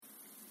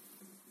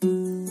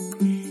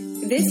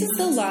This is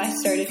The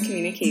Lost Art of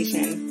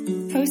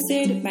Communication,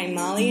 hosted by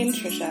Molly and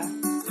Trisha.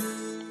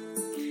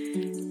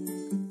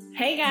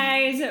 Hey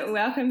guys,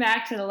 welcome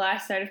back to The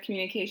Lost Art of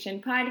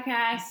Communication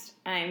podcast.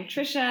 I'm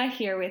Trisha,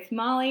 here with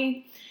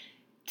Molly.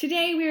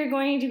 Today we are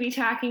going to be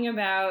talking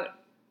about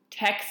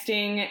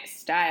texting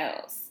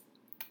styles.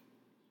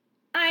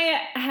 I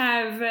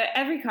have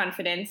every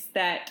confidence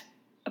that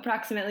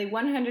approximately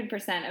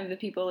 100% of the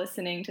people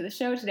listening to the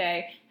show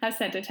today have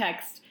sent a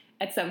text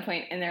at some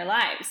point in their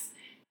lives.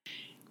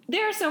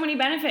 There are so many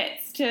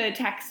benefits to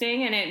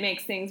texting, and it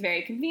makes things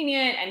very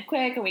convenient and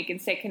quick, and we can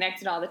stay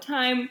connected all the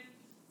time.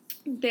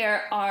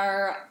 There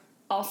are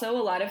also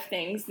a lot of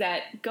things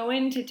that go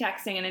into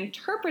texting and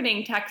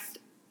interpreting text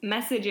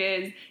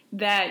messages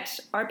that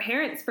our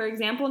parents, for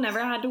example, never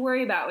had to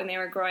worry about when they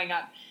were growing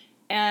up.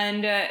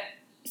 And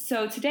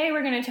so today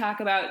we're going to talk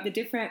about the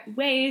different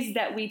ways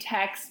that we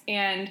text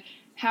and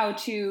how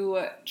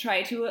to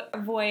try to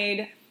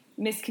avoid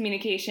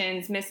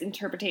miscommunications,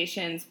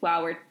 misinterpretations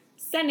while we're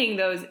sending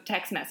those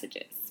text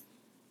messages.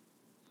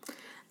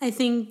 I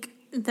think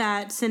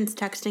that since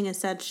texting is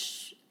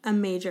such a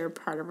major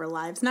part of our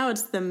lives, now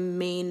it's the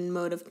main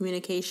mode of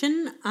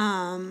communication,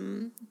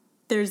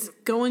 there's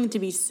going to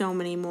be so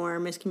many more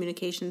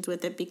miscommunications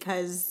with it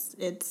because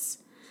it's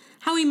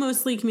how we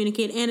mostly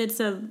communicate, and it's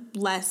a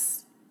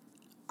less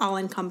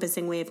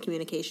all-encompassing way of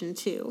communication,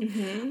 too.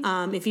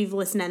 Mm-hmm. If you've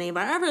listened to any of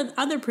our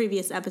other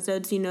previous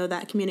episodes, you know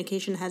that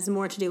communication has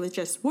more to do with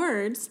just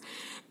words,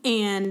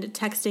 and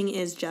texting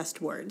is just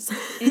words.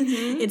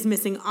 Mm-hmm. It's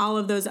missing all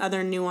of those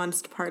other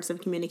nuanced parts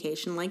of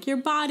communication, like your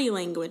body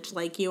language,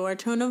 like your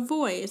tone of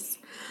voice,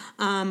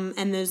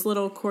 and those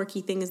little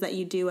quirky things that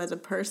you do as a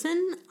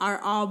person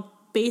are all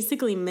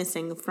basically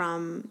missing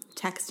from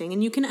texting.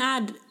 And you can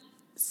add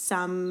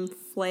some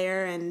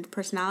flair and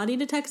personality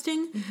to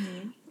texting,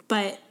 mm-hmm.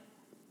 but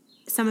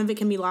some of it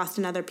can be lost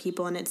in other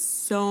people, and it's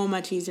so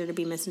much easier to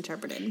be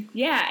misinterpreted.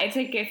 Yeah, it's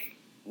like if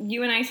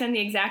you and I send the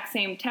exact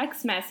same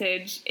text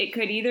message, it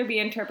could either be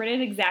interpreted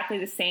exactly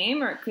the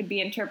same or it could be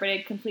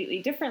interpreted completely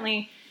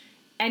differently.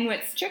 And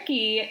what's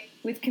tricky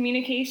with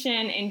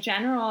communication in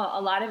general,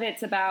 a lot of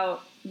it's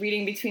about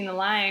reading between the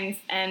lines,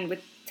 and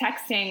with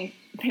texting,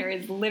 there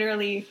is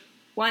literally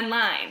one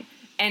line.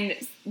 And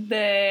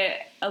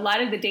a lot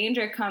of the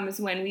danger comes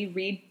when we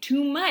read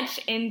too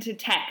much into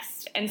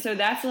text. And so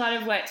that's a lot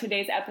of what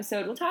today's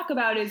episode will talk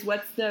about, is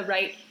what's the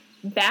right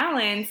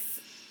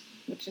balance,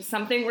 which is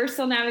something we're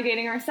still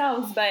navigating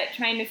ourselves, but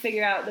trying to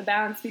figure out the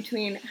balance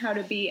between how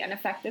to be an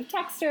effective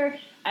texter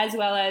as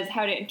well as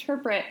how to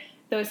interpret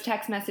those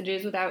text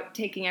messages without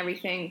taking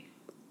everything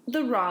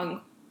the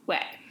wrong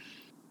way.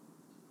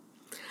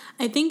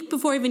 I think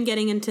before even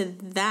getting into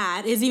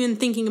that is even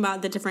thinking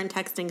about the different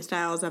texting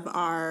styles of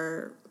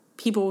our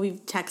people we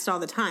text all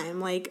the time.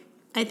 Like,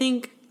 I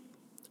think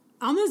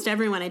almost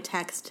everyone I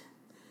text,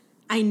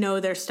 I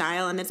know their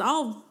style, and it's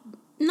all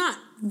not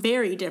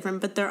very different,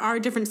 but there are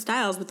different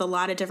styles with a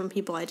lot of different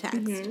people I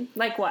text. Mm-hmm.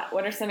 Like what?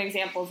 What are some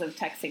examples of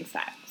texting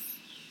styles?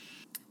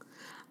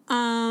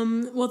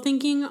 Well,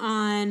 thinking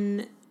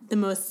on the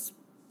most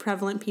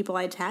prevalent people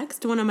I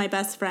text, one of my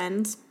best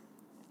friends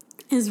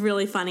is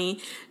really funny.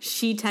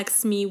 She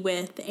texts me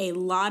with a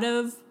lot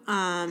of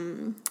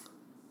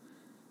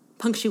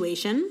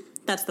punctuation.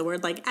 That's the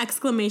word, like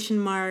exclamation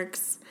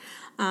marks.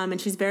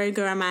 And she's very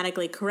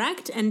grammatically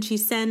correct. And she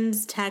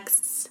sends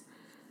texts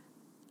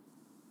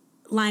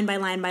line by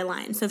line by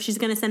line. So if she's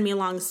going to send me a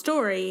long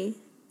story,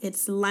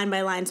 it's line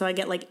by line. So I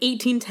get like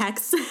 18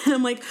 texts. And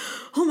I'm like,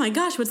 oh my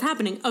gosh, what's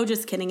happening? Oh,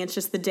 just kidding. It's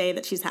just the day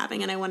that she's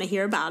having, and I want to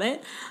hear about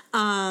it.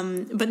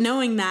 But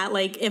knowing that,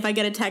 like, if I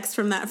get a text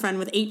from that friend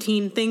with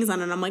 18 things on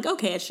it, I'm like,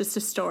 okay, it's just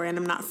a story, and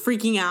I'm not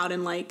freaking out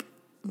and like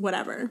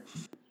whatever.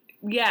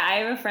 Yeah, I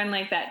have a friend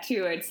like that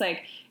too. It's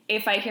like,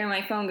 if I hear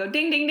my phone go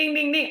ding, ding, ding,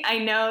 ding, ding, I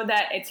know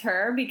that it's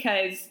her,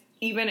 because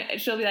even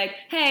she'll be like,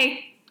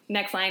 hey,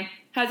 next line,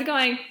 how's it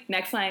going?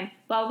 Next line,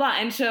 blah, blah, blah.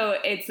 And so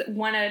it's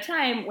one at a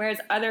time, whereas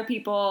other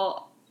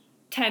people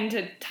tend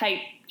to type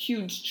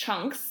huge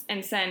chunks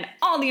and send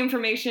all the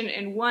information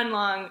in one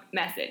long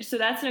message. So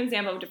that's an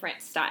example of a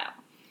different style.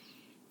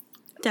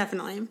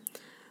 Definitely.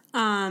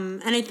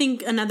 And I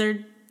think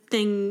another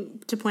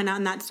thing to point out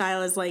in that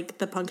style is like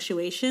the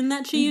punctuation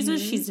that she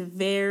uses. She's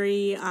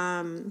very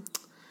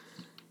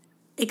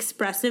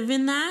expressive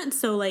in that.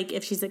 So like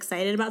if she's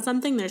excited about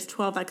something, there's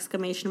 12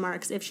 exclamation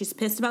marks. If she's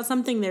pissed about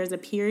something, there's a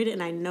period,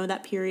 and I know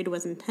that period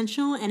was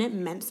intentional and it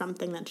meant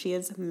something, that she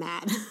is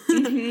mad.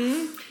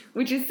 Mm-hmm.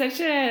 Which is such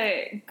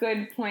a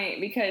good point,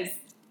 because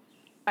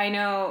I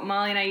know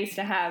Molly and I used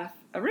to have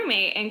a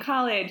roommate in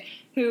college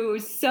who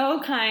was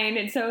so kind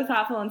and so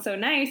thoughtful and so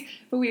nice,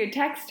 but we would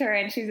text her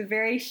and she was a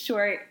very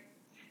short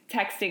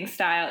texting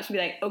style. She'd be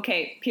like,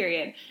 okay,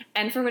 period.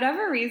 And for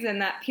whatever reason,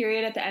 that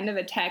period at the end of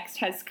a text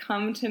has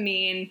come to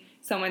mean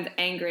someone's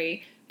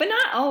angry. But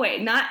not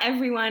always. Not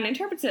everyone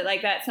interprets it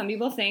like that. Some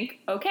people think,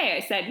 okay, I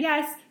said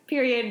yes,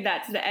 period.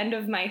 That's the end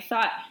of my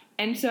thought.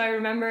 And so I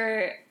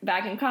remember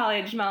back in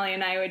college, Molly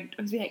and I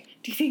would be like,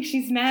 do you think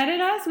she's mad at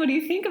us? What do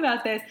you think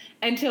about this?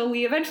 Until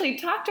we eventually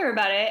talked to her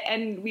about it,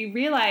 and we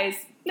realized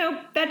nope,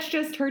 that's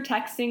just her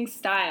texting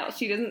style.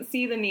 She doesn't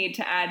see the need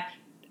to add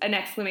an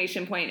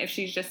exclamation point if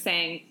she's just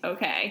saying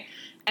okay.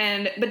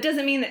 But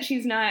doesn't mean that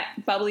she's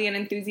not bubbly and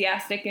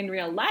enthusiastic in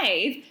real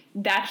life.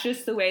 That's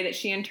just the way that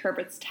she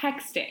interprets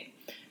texting.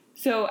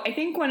 So I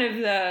think one of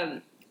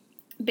the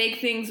big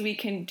things we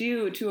can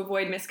do to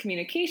avoid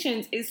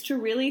miscommunications is to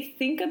really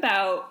think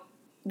about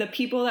the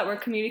people that we're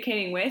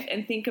communicating with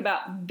and think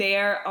about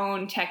their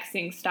own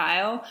texting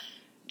style.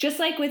 Just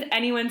like with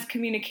anyone's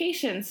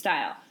communication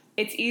style,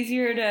 it's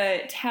easier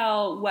to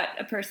tell what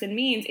a person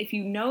means if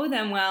you know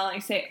them well and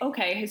you say,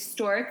 okay,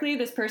 historically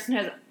this person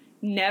has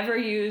never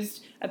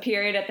used a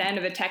period at the end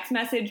of a text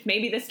message.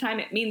 Maybe this time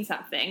it means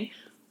something.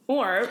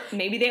 Or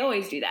maybe they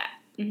always do that.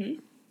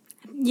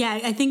 Mm-hmm. Yeah,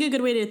 I think a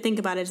good way to think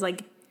about it is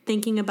like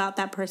thinking about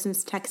that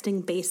person's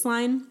texting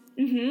baseline.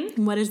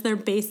 Mm-hmm. What is their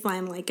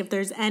baseline like? If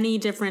there's any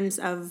difference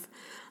of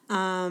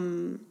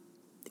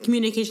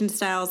communication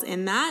styles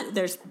in that,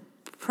 there's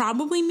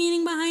probably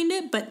meaning behind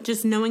it, but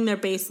just knowing their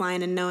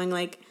baseline and knowing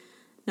like,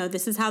 no,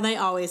 this is how they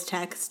always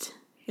text.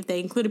 If they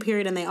include a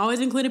period and they always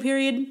include a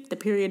period, the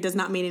period does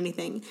not mean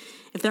anything.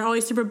 If they're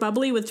always super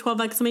bubbly with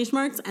 12 exclamation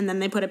marks and then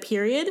they put a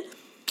period,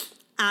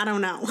 I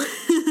don't know.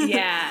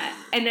 Yeah.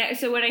 And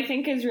so what I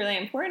think is really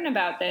important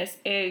about this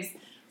is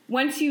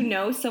once you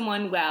know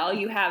someone well,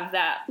 you have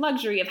that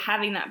luxury of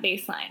having that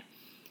baseline.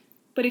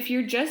 But if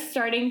you're just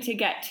starting to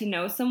get to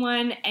know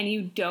someone and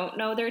you don't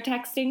know their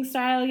texting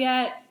style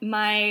yet,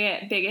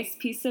 my biggest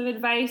piece of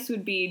advice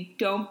would be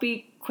don't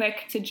be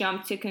quick to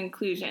jump to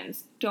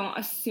conclusions. Don't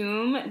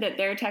assume that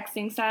their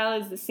texting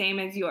style is the same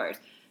as yours.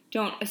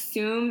 Don't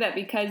assume that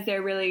because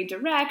they're really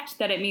direct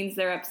that it means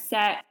they're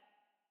upset.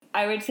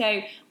 I would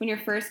say when you're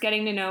first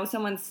getting to know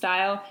someone's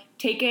style,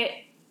 take it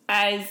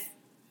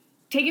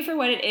for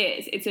what it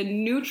is. It's a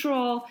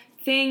neutral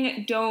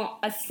thing. Don't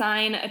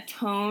assign a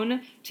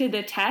tone to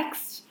the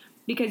text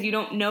because you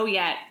don't know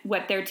yet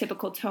what their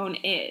typical tone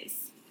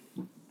is.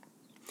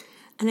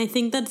 And I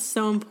think that's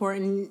so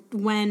important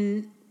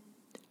when,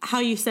 how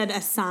you said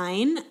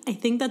assign, I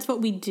think that's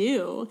what we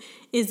do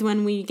is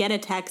when we get a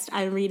text,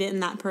 I read it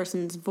in that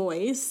person's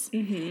voice.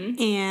 Mm-hmm.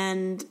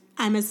 And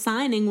I'm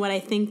assigning what I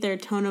think their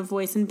tone of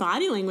voice and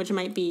body language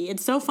might be.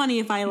 It's so funny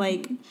if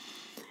I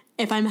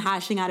if I'm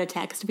hashing out a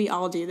text, we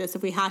all do this.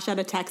 If we hash out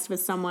a text with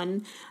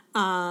someone,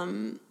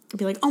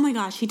 be like, oh my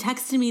gosh, he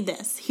texted me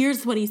this.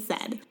 Here's what he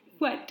said.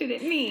 What did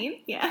it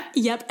mean? Yeah.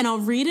 Yep. And I'll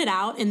read it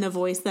out in the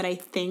voice that I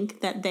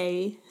think that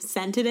they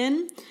sent it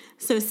in.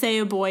 So say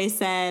a boy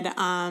said,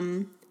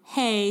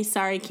 hey,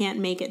 sorry, can't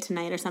make it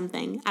tonight or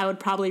something. I would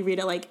probably read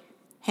it like,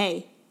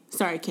 hey,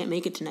 sorry, can't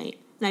make it tonight.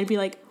 And I'd be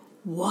like,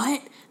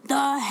 what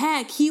the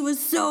heck? He was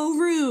so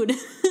rude.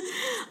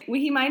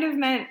 He might have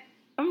meant,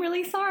 I'm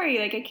really sorry,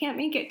 like I can't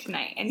make it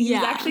tonight. And he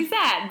was actually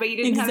sad, but you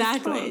didn't have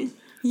his tone.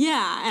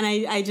 Yeah, and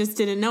I just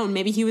didn't know. And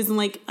maybe he was in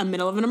like a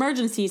middle of an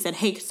emergency. He said,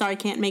 hey, sorry,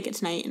 can't make it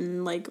tonight.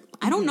 And like,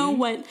 I don't know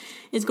what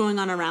is going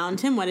on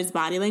around him, what his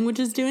body language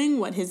is doing,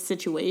 what his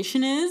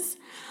situation is.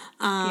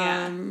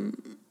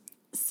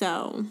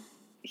 So.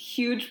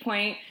 Huge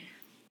point.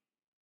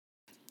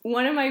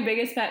 One of my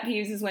biggest pet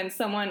peeves is when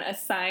someone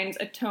assigns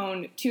a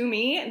tone to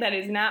me that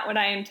is not what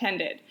I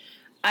intended.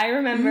 I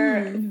remember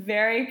a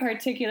very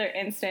particular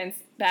instance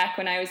back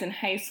when I was in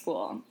high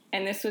school,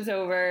 and this was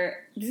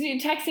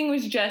texting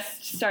was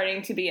just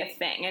starting to be a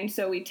thing, and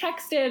so we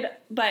texted,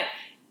 but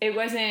it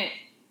wasn't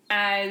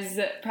as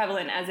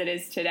prevalent as it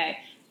is today.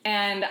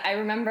 And I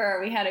remember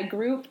we had a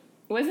group,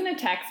 it wasn't a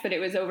text, but it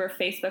was over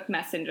Facebook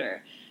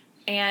Messenger,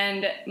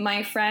 and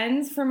my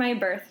friends for my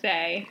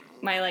birthday,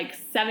 my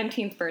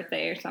 17th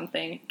birthday or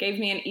something, gave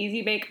me an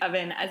Easy Bake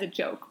Oven as a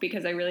joke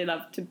because I really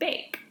love to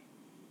bake.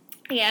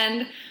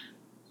 And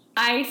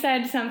I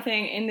said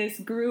something in this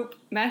group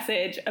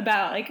message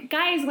about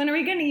guys, when are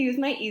we going to use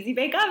my Easy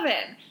Bake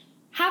Oven?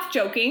 Half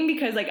joking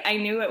because I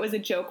knew it was a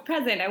joke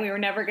present and we were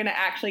never going to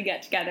actually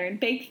get together and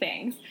bake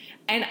things.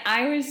 And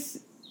I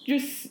was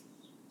just,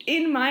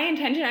 in my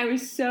intention, I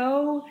was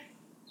so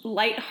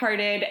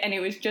lighthearted and it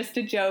was just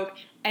a joke.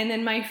 And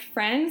then my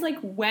friends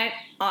went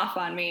off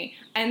on me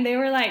and they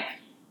were like,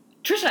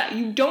 Trisha,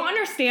 you don't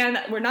understand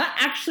that we're not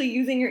actually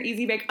using your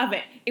Easy Bake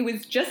Oven. It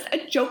was just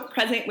a joke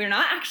present. We're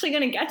not actually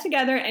going to get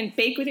together and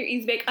bake with your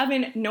Easy Bake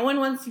Oven. No one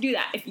wants to do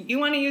that. If you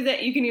want to use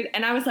it, you can use it.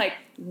 And I was like,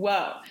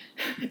 whoa,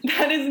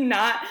 that is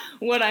not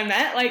what I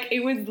meant.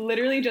 It was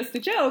literally just a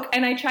joke.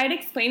 And I tried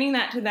explaining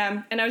that to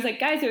them. And I was like,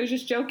 guys, it was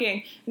just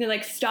joking. And they're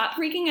like, stop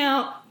freaking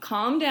out.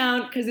 Calm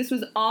down. Because this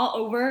was all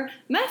over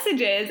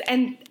messages.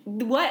 And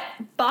what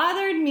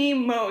bothered me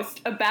most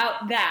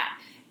about that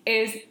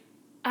is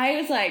I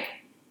was like,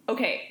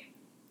 okay,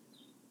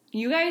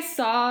 you guys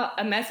saw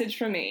a message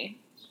from me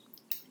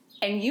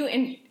and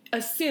you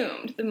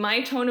assumed that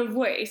my tone of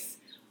voice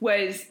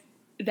was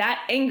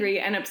that angry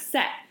and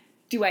upset.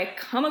 Do I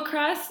come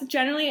across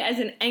generally as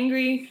an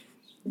angry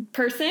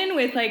person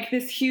with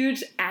this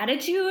huge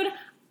attitude?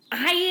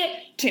 I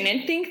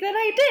didn't think that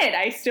I did.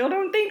 I still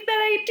don't think that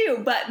I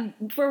do.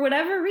 But for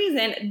whatever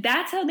reason,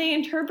 that's how they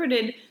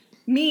interpreted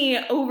me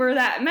over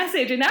that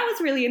message. And that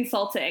was really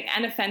insulting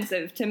and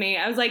offensive to me.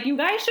 I was like, you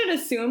guys should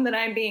assume that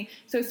I'm being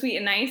so sweet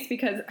and nice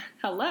because,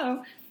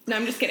 hello. No,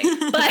 I'm just kidding.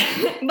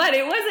 But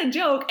it was a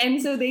joke.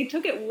 And so they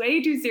took it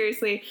way too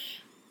seriously.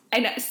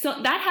 And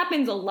so that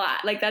happens a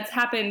lot. Like, that's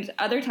happened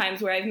other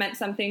times where I've meant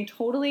something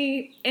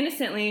totally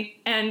innocently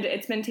and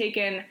it's been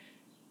taken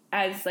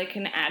as like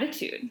an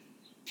attitude.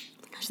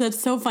 Gosh, that's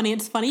so funny.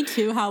 It's funny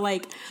too how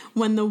like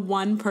when the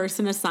one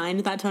person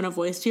assigned that tone of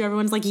voice to you,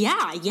 everyone's like,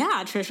 yeah,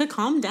 Trisha,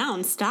 calm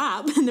down,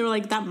 stop. And they were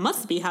like, that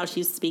must be how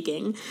she's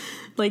speaking.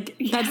 Like,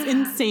 that's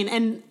insane.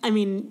 And I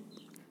mean,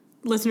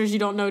 listeners, you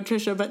don't know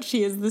Trisha, but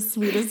she is the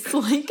sweetest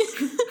like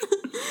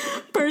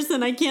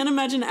person. I can't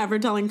imagine ever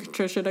telling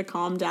Trisha to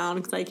calm down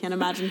because I can't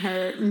imagine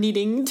her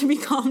needing to be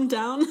calmed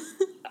down.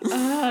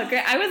 Oh,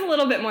 great. I was a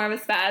little bit more of a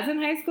spaz in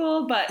high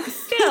school, but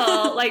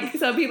still, like,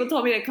 so people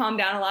told me to calm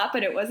down a lot,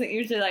 but it wasn't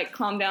usually like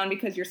calm down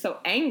because you're so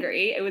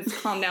angry. It was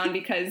calm down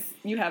because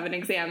you have an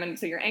exam and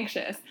so you're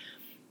anxious.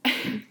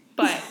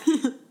 But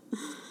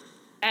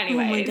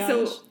anyway, oh my gosh,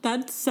 so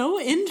that's so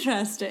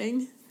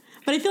interesting.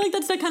 But I feel like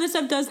that kind of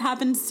stuff does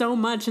happen so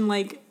much, and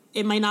like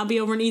it might not be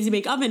over an easy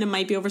bake oven, it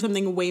might be over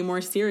something way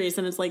more serious,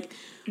 and it's like,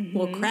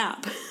 well,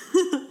 crap.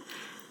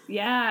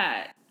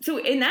 Yeah. So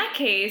in that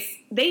case,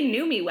 they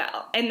knew me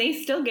well, and they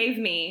still gave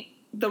me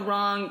the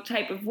wrong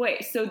type of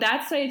voice. So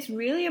that's why it's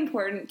really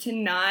important to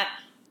not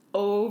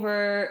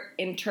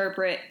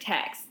over-interpret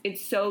text.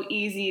 It's so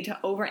easy to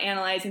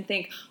overanalyze and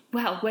think,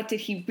 well, what did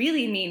he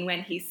really mean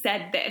when he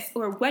said this?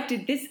 Or what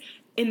did this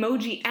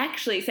emoji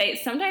actually say?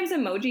 Sometimes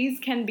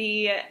emojis can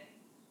be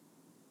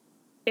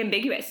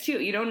ambiguous,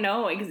 too. You don't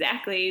know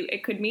exactly.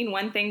 It could mean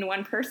one thing to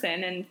one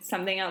person and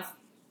something else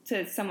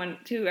to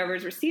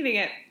whoever's receiving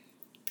it.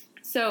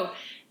 So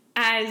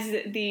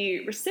as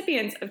the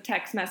recipients of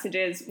text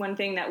messages, one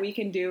thing that we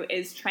can do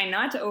is try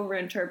not to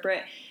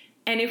overinterpret.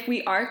 And if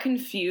we are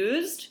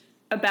confused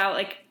about,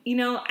 like,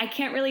 I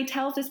can't really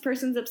tell if this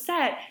person's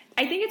upset,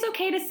 I think it's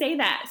okay to say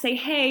that. Say,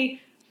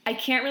 hey, I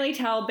can't really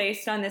tell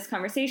based on this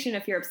conversation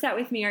if you're upset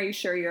with me. Are you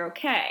sure you're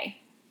okay?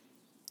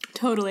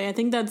 Totally. I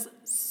think that's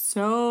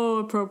so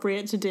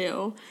appropriate to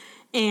do.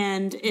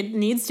 And it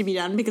needs to be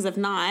done because if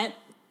not,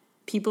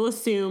 people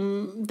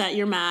assume that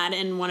you're mad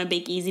and want to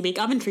bake easy bake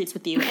oven treats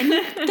with you, and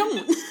you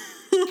don't.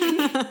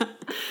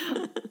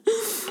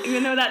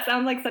 Even though that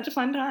sounds like such a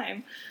fun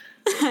time.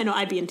 I know,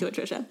 I'd be into it,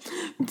 Trisha.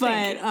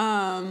 But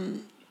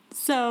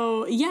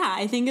so yeah,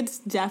 I think it's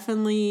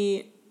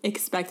definitely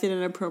expected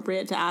and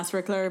appropriate to ask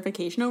for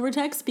clarification over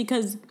text,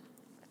 because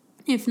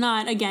if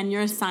not, again,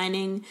 you're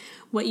assigning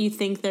what you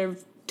think their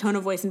tone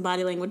of voice and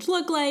body language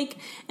look like,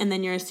 and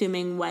then you're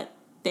assuming what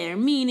their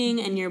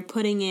meaning, and you're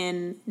putting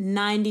in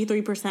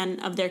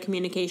 93% of their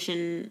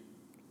communication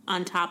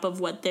on top of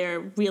what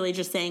they're really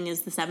just saying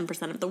is the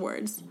 7% of the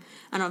words.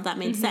 I don't know if that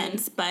made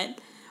sense,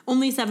 but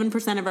only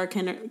 7% of our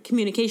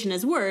communication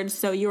is words,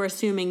 so you're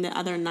assuming the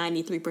other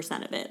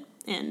 93% of it.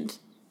 And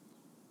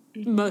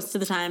most of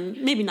the time,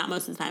 maybe not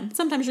most of the time,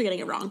 sometimes you're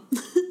getting it wrong.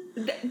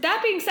 That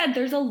being said,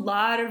 there's a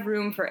lot of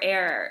room for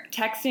error.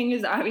 Texting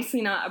is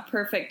obviously not a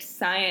perfect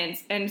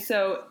science, and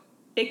so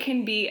it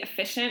can be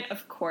efficient,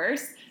 of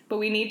course, but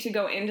we need to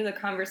go into the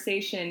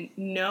conversation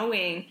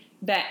knowing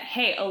that,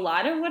 hey, a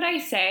lot of what I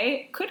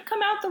say could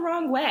come out the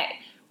wrong way.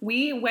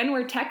 When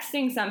we're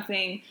texting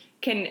something,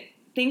 can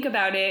think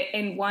about it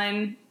in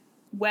one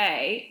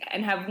way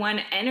and have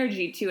one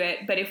energy to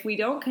it, but if we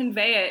don't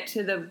convey it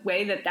to the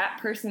way that that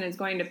person is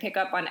going to pick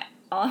up on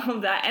all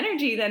of that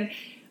energy, then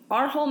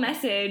our whole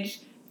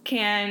message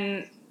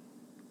can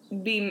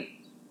be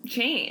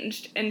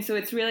changed. And so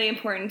it's really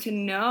important to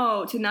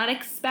know, to not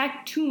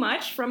expect too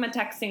much from a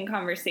texting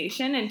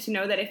conversation, and to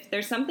know that if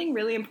there's something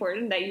really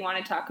important that you want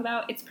to talk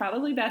about, it's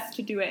probably best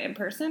to do it in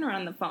person or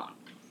on the phone.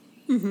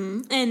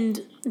 Mm-hmm.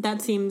 And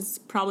that seems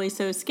probably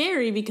so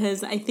scary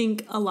because I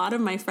think a lot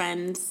of my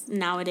friends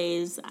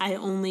nowadays, I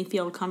only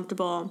feel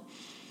comfortable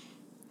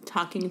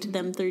talking to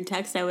them through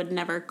text. I would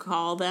never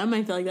call them.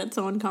 I feel like that's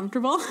so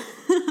uncomfortable.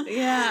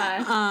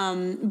 Yeah.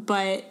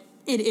 But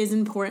it is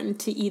important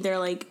to either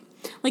like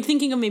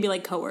thinking of maybe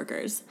like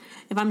coworkers.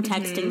 If I'm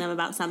texting them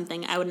about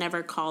something, I would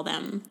never call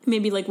them.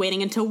 Maybe like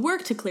waiting until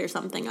work to clear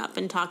something up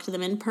and talk to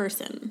them in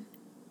person.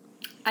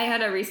 I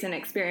had a recent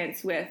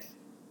experience with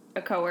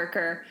a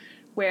coworker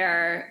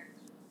where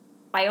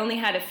I only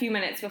had a few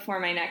minutes before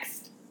my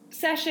next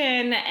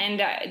session,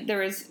 and I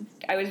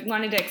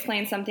wanted to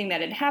explain something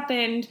that had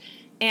happened,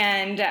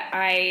 and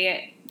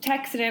I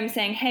texted him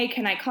saying, hey,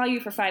 can I call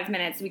you for 5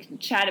 minutes? We can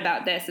chat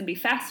about this. It'd be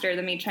faster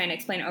than me trying to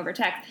explain it over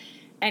text.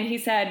 And he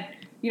said,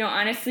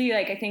 honestly,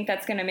 I think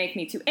that's going to make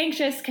me too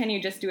anxious. Can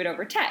you just do it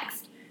over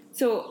text?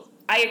 So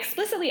I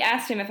explicitly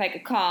asked him if I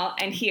could call,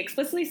 and he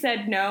explicitly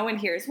said no, and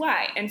here's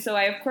why. And so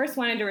I, of course,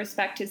 wanted to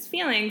respect his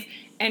feelings,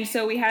 and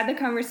so we had the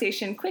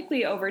conversation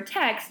quickly over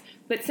text,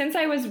 but since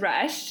I was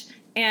rushed,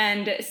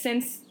 and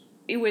since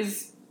it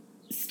was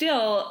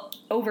still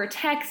over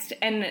text,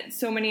 and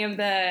so many of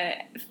the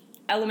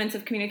elements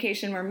of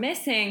communication were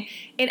missing,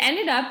 it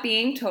ended up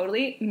being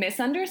totally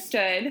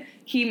misunderstood.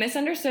 He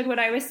misunderstood what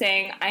I was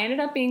saying. I ended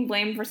up being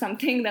blamed for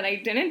something that I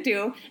didn't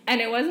do. And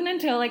it wasn't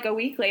until like a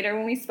week later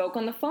when we spoke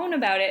on the phone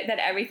about it that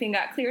everything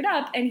got cleared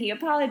up and he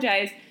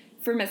apologized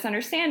for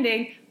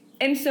misunderstanding.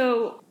 And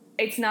so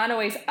it's not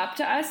always up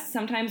to us.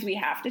 Sometimes we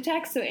have to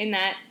text. So in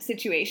that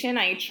situation,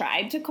 I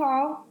tried to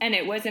call and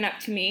it wasn't up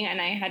to me and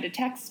I had to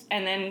text,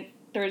 and then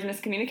there was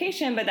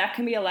miscommunication, but that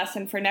can be a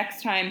lesson for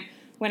next time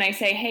when I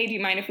say, hey, do you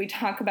mind if we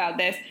talk about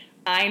this?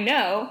 I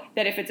know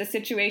that if it's a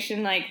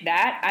situation like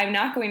that, I'm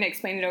not going to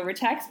explain it over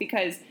text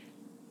because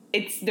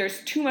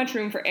there's too much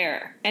room for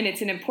error. And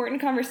it's an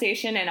important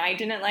conversation, and I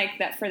didn't like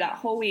that for that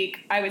whole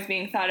week I was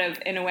being thought of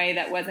in a way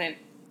that wasn't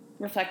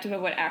reflective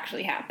of what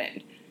actually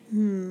happened.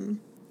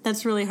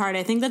 That's really hard.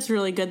 I think that's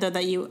really good, though,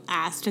 that you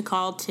asked to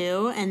call,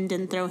 too, and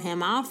didn't throw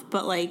him off.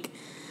 But, like,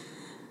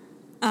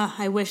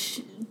 I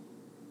wish...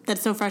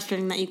 That's so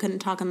frustrating that you couldn't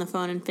talk on the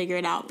phone and figure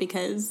it out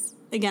because,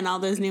 again, all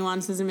those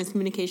nuances and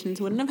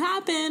miscommunications wouldn't have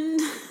happened.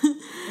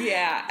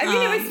 Yeah. I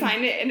mean, it was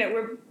fine, and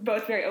we're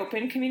both very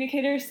open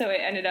communicators, so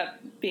it ended up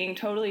being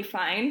totally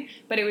fine.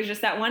 But it was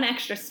just that one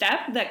extra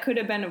step that could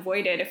have been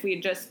avoided if we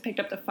had just picked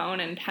up the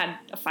phone and had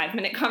a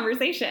 5-minute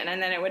conversation,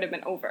 and then it would have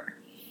been over.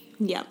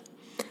 Yep.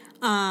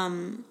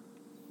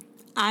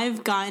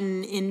 I've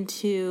gotten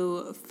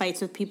into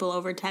fights with people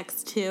over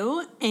text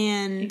too,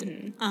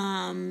 and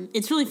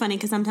it's really funny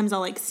because sometimes I'll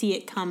like see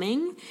it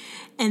coming,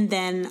 and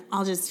then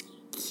I'll just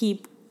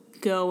keep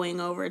going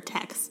over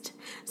text.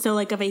 So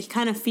like if I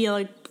kind of feel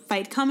a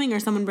fight coming or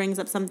someone brings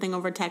up something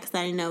over text that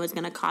I know is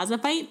going to cause a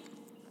fight,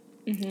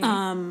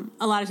 a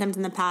lot of times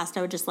in the past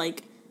I would just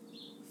like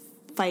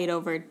fight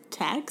over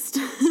text.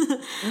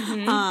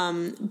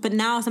 But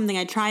now something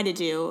I try to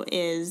do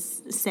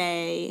is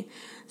say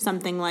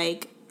something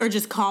like, or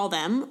just call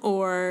them,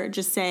 or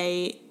just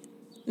say,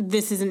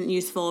 this isn't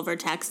useful over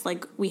text.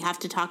 Like, we have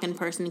to talk in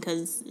person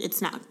because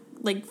it's not,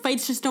 like,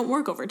 fights just don't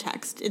work over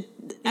text.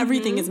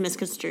 Everything is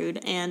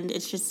misconstrued, and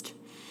it's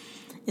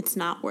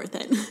not worth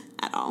it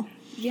at all.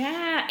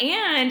 Yeah,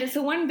 and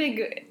so one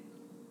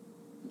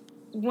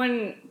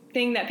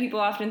thing that people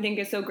often think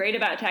is so great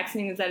about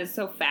texting is that it's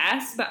so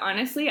fast, but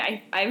honestly,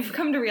 I've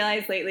come to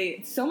realize lately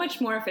it's so much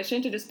more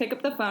efficient to just pick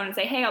up the phone and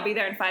say, hey, I'll be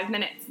there in 5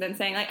 minutes, than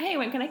saying like, hey,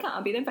 when can I come?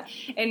 I'll be there in 5.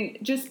 And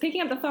just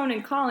picking up the phone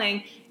and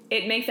calling,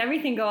 it makes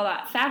everything go a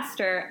lot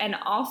faster, and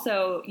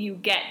also you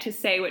get to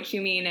say what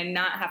you mean and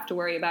not have to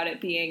worry about it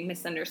being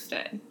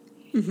misunderstood.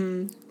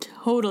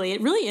 Totally.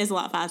 It really is a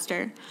lot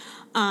faster.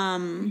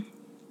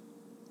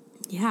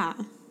 Yeah.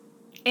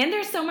 And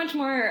there's so much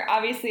more,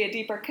 obviously, a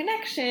deeper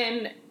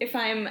connection. If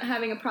I'm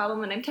having a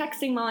problem and I'm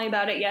texting Molly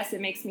about it, yes, it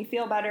makes me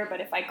feel better.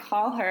 But if I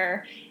call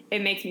her,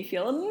 it makes me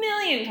feel a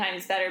million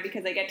times better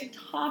because I get to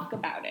talk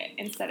about it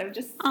instead of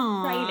just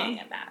writing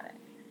about it.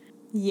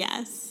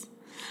 Yes.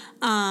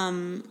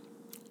 I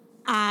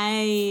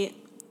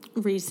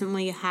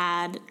recently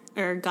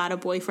got a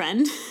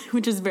boyfriend,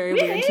 which is very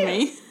weird to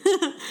me.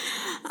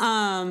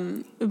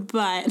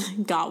 But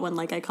got one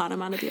like I caught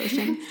him out of the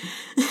ocean.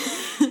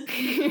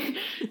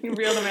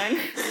 Reeled him in.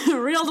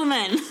 Reeled him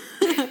in.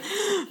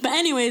 But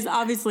anyways,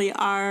 obviously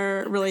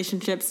our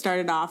relationship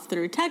started off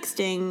through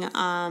texting,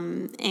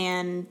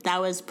 and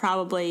that was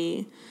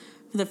probably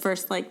for the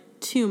first,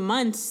 2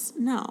 months.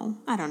 No,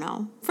 I don't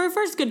know. For a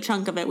first good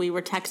chunk of it, we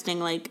were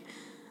texting,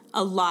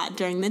 a lot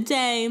during the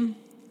day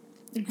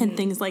and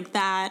things like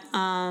that.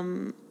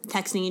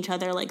 Texting each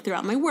other,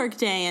 throughout my work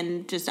day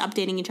and just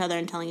updating each other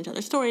and telling each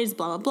other stories,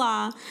 blah, blah,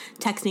 blah.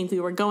 Texting if we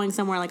were going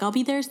somewhere, I'll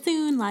be there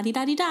soon,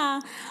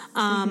 la-di-da-di-da.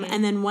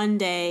 And then one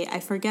day, I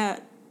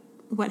forget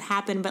what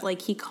happened, but,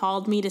 he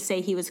called me to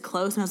say he was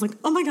close, and I was like,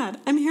 oh, my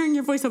God, I'm hearing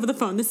your voice over the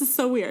phone. This is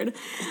so weird.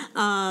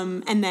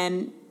 And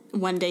then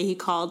one day he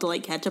called to,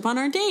 catch up on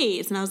our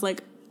dates, and I was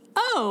like,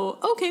 oh,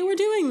 okay, we're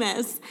doing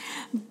this.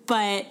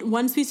 But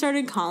once we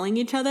started calling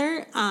each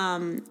other,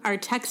 our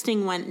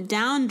texting went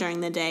down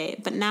during the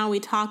day, but now we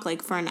talk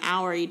for an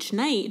hour each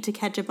night to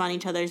catch up on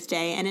each other's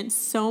day, and it's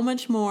so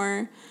much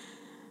more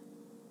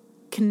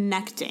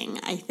connecting,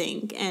 I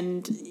think,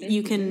 and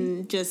you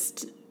can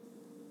just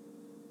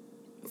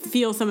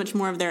feel so much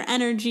more of their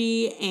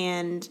energy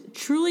and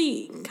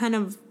truly kind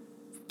of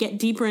get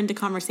deeper into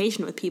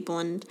conversation with people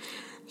and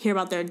hear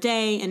about their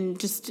day, and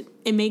just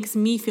it makes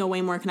me feel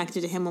way more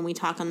connected to him when we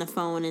talk on the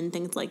phone and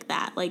things like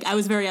that. I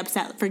was very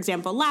upset, for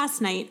example,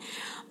 last night,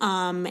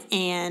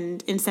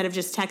 and instead of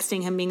just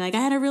texting him being like,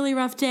 I had a really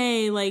rough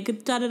day,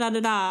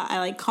 da-da-da-da-da,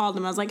 I called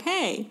him. I was like,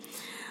 hey,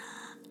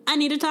 I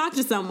need to talk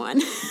to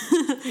someone.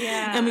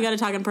 Yeah. And we got to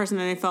talk in person,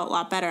 and I felt a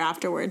lot better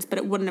afterwards, but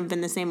it wouldn't have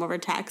been the same over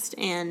text,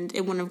 and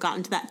it wouldn't have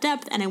gotten to that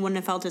depth, and I wouldn't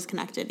have felt as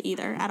connected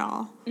either at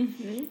all.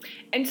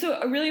 And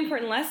so a really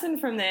important lesson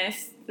from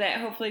this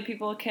that hopefully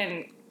people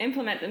can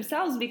implement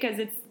themselves, because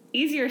it's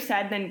easier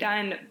said than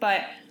done,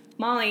 but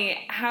Molly,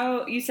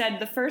 how you said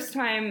the first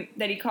time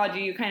that he called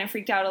you, you kind of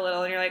freaked out a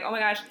little, and you're like, oh my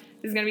gosh,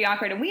 this is going to be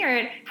awkward and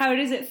weird. How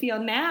does it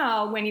feel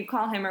now when you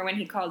call him or when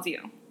he calls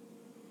you?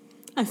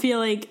 I feel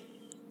like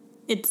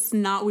it's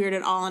not weird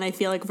at all. And I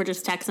feel like if we're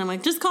just texting, I'm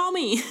like, just call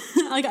me.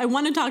 Like, I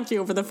want to talk to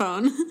you over the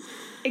phone.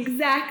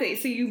 Exactly.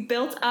 So you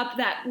built up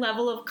that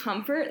level of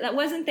comfort that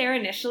wasn't there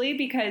initially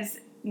because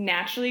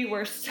naturally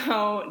we're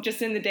so,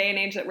 just in the day and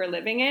age that we're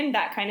living in,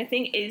 that kind of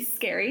thing is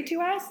scary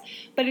to us,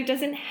 but it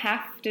doesn't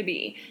have to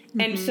be.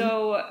 Mm-hmm. And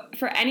so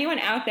for anyone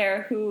out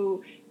there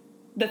who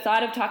the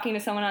thought of talking to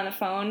someone on the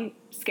phone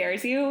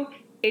scares you,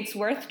 it's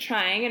worth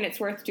trying and it's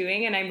worth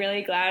doing. And I'm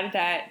really glad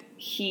that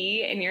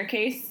he, in your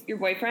case, your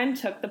boyfriend,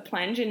 took the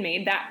plunge and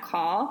made that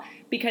call,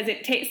 because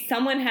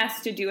someone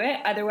has to do it.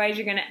 Otherwise,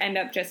 you're going to end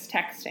up just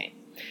texting.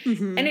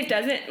 Mm-hmm. And it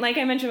doesn't, like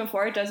I mentioned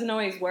before, it doesn't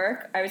always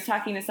work. I was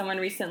talking to someone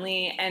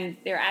recently and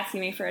they were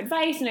asking me for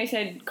advice, and I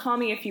said, call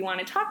me if you want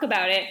to talk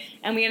about it.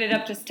 And we ended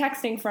up just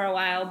texting for a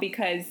while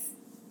because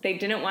they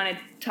didn't want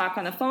to talk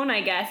on the phone,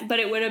 I guess. But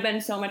it would have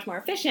been so much more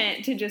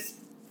efficient to just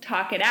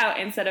talk it out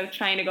instead of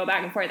trying to go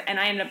back and forth. And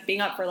I ended up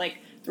being up for like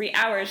 3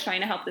 hours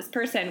trying to help this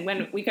person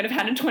when we could have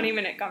had a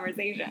 20-minute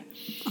conversation.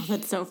 Oh,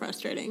 that's so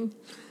frustrating.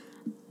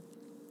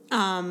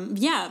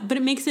 Yeah, but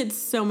it makes it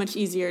so much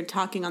easier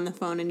talking on the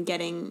phone and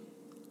getting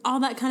all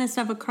that kind of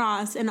stuff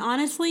across. And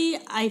honestly,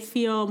 I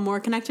feel more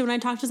connected when I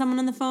talk to someone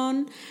on the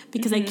phone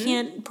because I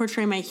can't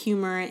portray my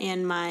humor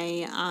and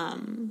my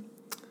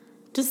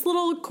just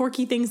little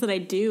quirky things that I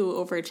do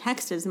over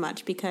text as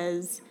much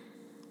because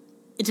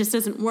it just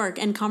doesn't work.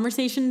 And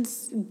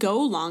conversations go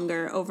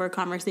longer over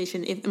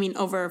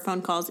over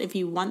phone calls if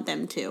you want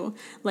them to.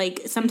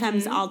 Like,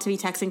 sometimes I'll be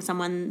texting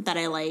someone that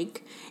I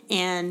like,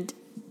 and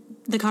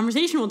the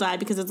conversation will die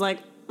because it's like,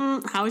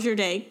 how was your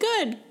day?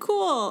 Good,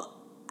 cool.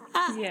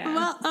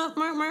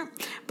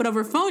 But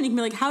over phone, you can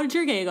be like, how did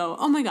your day go?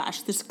 Oh my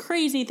gosh, this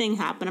crazy thing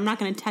happened. I'm not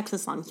going to text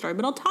this long story,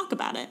 but I'll talk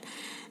about it.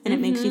 And it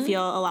makes you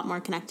feel a lot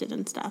more connected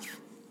and stuff.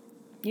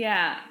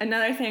 Yeah.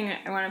 Another thing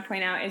I want to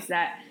point out is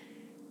that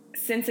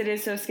since it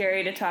is so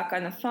scary to talk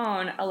on the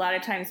phone, a lot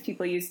of times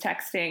people use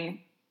texting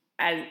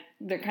as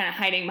they're kind of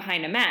hiding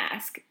behind a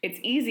mask. It's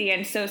easy.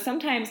 And so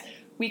sometimes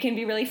we can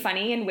be really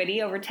funny and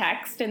witty over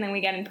text, and then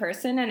we get in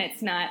person and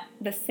it's not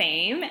the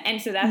same.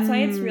 And so that's why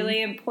it's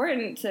really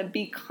important to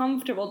be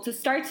comfortable, to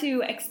start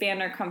to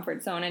expand our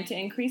comfort zone and to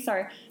increase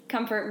our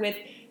comfort with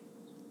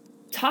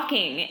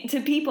talking to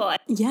people.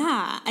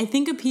 Yeah, I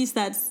think a piece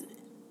that's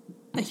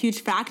a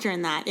huge factor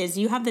in that is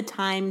you have the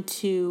time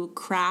to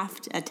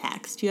craft a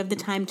text. You have the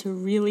time to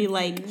really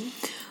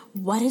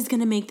what is going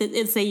to make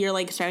this, say you're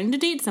like starting to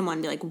date someone,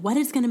 be like, what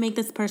is going to make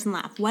this person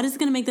laugh? What is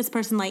going to make this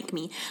person like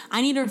me?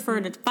 I need to refer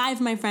to 5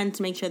 of my friends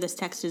to make sure this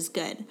text is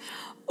good.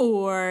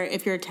 Or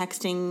if you're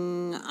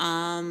texting,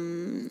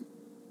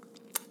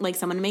 like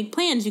someone to make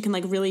plans, you can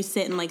like really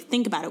sit and like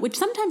think about it, which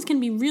sometimes can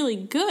be really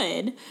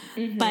good,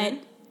 but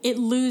it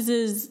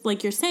loses,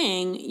 like you're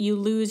saying, you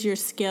lose your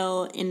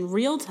skill in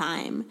real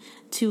time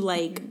to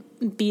like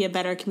be a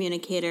better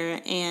communicator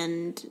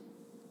and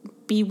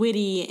be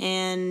witty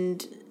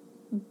and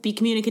be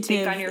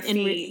communicative. Think on your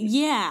feet.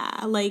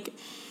 Like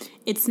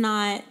it's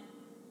not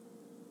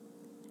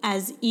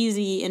as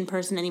easy in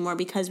person anymore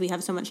because we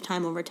have so much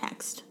time over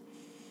text.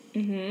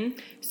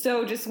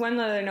 So just one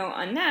other note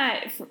on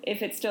that,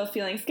 if it's still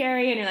feeling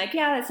scary and you're like,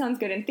 yeah, that sounds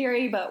good in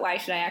theory, but why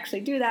should I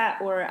actually do that?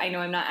 Or I know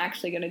I'm not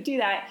actually going to do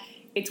that.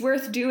 It's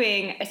worth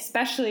doing,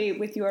 especially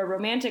with your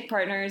romantic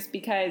partners,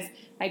 because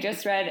I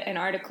just read an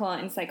article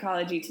in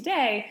Psychology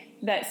Today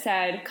that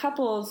said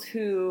couples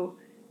who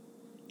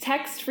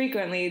text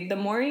frequently, the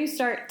more you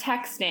start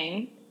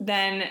texting,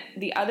 then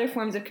the other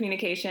forms of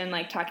communication,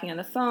 like talking on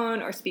the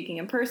phone or speaking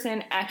in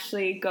person,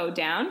 actually go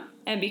down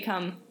and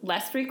become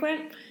less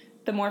frequent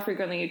the more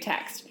frequently you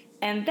text.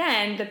 And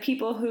then the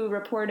people who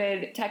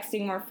reported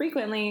texting more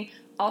frequently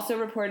also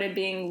reported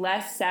being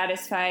less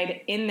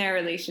satisfied in their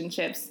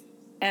relationships.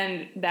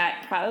 And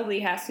that probably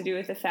has to do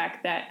with the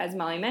fact that, as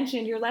Molly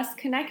mentioned, you're less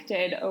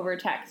connected over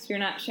text. You're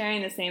not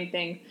sharing the same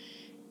thing.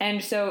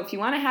 And so if you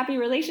want a happy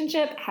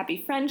relationship,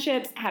 happy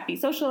friendships, happy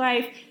social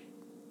life,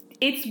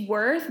 it's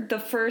worth the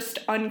first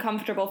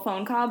uncomfortable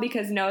phone call,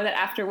 because know that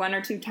after 1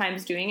 or 2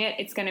 times doing it,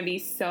 it's going to be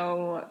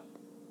so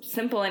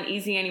simple and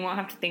easy and you won't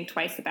have to think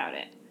twice about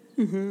it.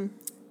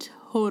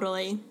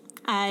 Totally.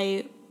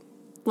 I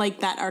like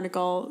that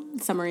article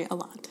summary a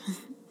lot.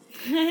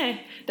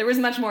 There was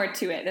much more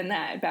to it than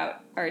that about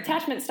our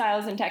attachment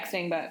styles and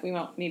texting, but we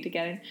won't need to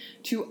get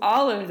into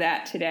all of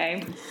that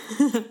today.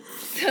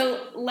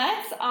 So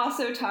let's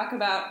also talk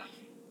about,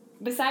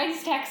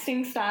 besides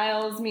texting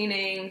styles,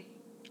 meaning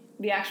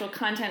the actual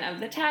content of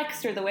the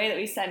text or the way that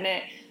we send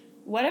it,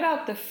 what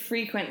about the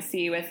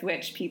frequency with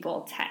which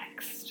people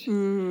text?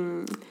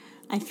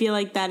 I feel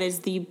like that is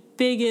the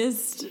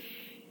biggest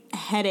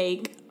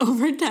headache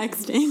over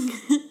texting.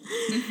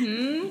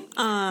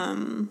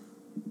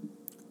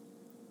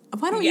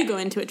 Why don't you go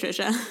into it,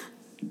 Trisha?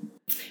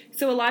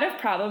 So a lot of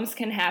problems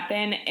can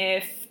happen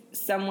if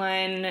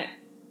someone,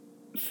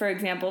 for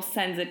example,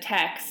 sends a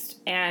text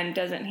and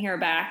doesn't hear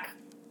back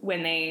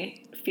when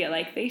they feel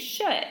like they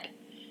should.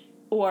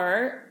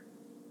 Or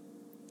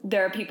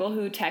there are people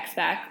who text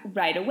back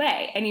right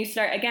away. And you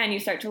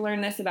start to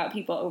learn this about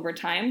people over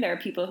time. There are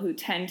people who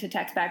tend to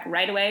text back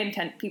right away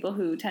and people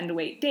who tend to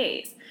wait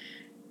days.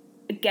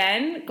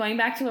 Again, going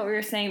back to what we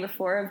were saying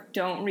before of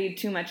don't read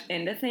too much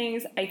into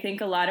things, I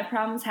think a lot of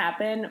problems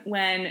happen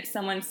when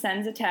someone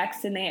sends a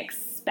text and they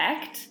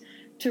expect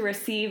to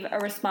receive a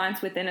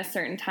response within a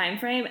certain time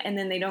frame, and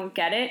then they don't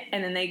get it,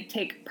 and then they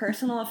take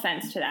personal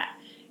offense to that.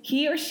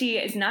 He or she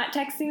is not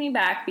texting me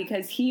back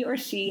because he or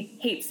she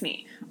hates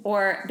me,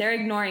 or they're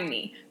ignoring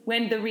me,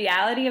 when the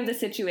reality of the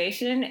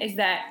situation is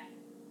that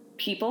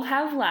people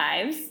have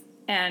lives,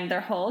 and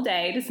their whole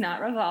day does not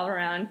revolve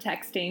around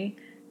texting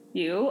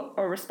you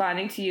or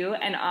responding to you.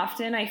 And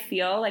often I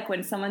feel like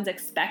when someone's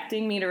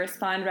expecting me to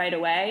respond right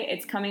away,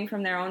 it's coming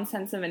from their own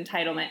sense of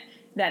entitlement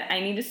that I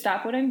need to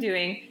stop what I'm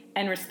doing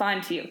and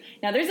respond to you.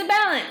 Now, there's a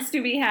balance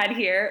to be had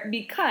here,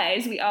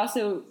 because we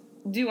also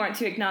do want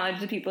to acknowledge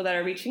the people that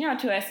are reaching out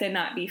to us and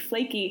not be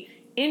flaky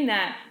in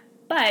that.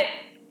 But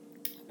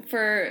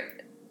for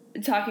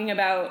talking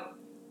about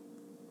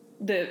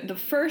the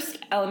first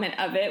element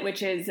of it,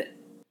 which is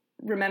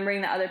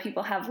remembering that other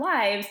people have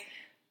lives,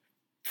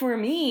 for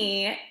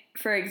me,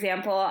 for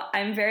example,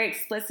 I'm very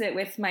explicit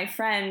with my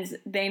friends.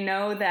 They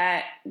know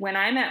that when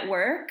I'm at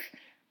work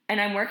and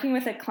I'm working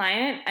with a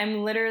client,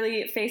 I'm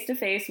literally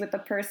face-to-face with the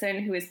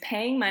person who is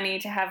paying money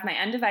to have my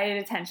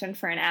undivided attention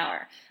for an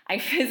hour. I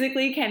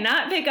physically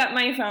cannot pick up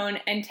my phone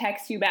and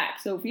text you back.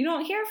 So if you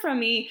don't hear from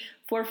me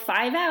for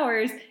 5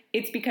 hours,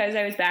 it's because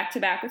I was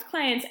back-to-back with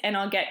clients, and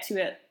I'll get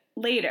to it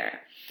later.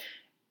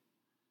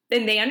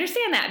 And they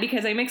understand that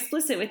because I'm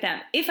explicit with them.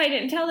 If I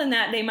didn't tell them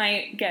that, they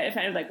might get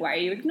offended, like, why are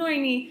you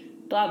ignoring me?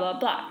 Blah, blah,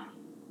 blah.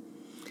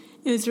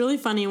 It was really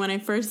funny when I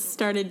first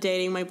started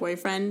dating my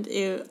boyfriend.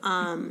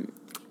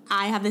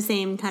 I have the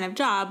same kind of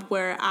job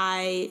where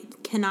I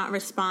cannot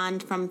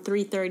respond from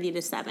 3:30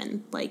 to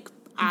 7. Like,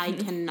 I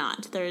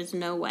cannot. There is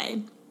no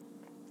way.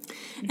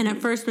 And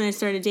at first, when I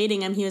started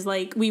dating him, he was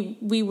like,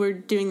 we were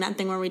doing that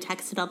thing where we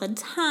texted all the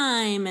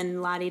time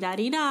and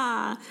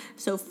la-di-da-di-da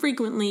so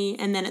frequently.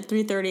 And then at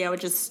 3:30, I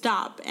would just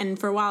stop. And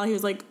for a while, he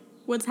was like,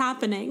 what's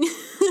happening?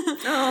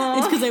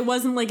 It's because I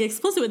wasn't like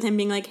explicit with him,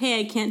 being like, hey,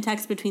 I can't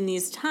text between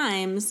these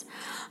times.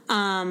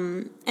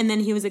 And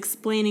then he was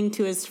explaining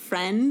to his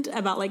friend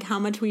about like how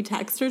much we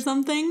text or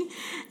something.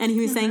 And he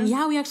was saying,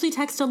 yeah, we actually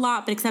text a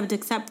lot, but except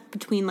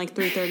between like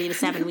 3:30 to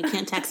 7, we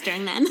can't text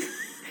during then.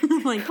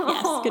 I'm like,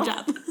 yes, good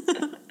job.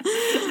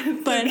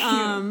 But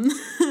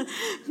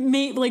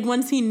like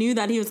once he knew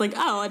that, he was like,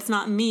 oh, it's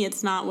not me,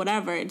 it's not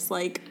whatever. It's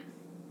like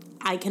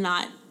I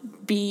cannot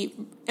be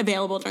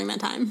available during that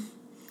time.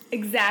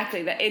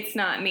 Exactly, that it's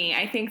not me.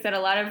 I think that a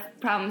lot of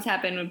problems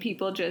happen when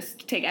people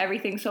just take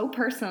everything so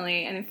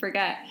personally and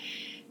forget.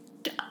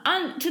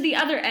 To the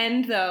other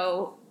end,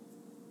 though,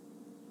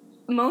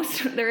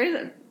 there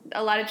is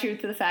a lot of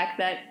truth to the fact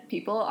that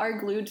people are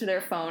glued to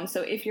their phone.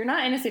 So if you're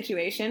not in a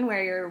situation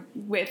where you're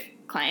with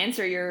clients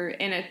or you're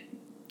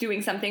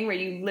doing something where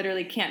you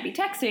literally can't be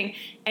texting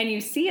and you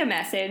see a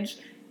message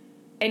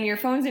and your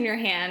phone's in your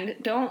hand,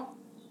 don't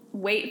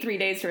wait 3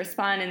 days to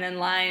respond and then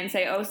lie and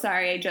say, oh,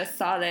 sorry, I just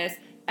saw this.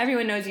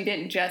 Everyone knows you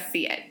didn't just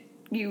see it.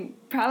 You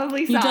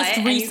probably saw it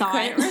and you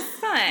couldn't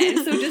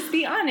respond. So just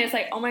be honest,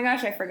 like, oh my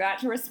gosh, I forgot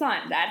to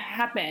respond. That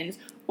happens.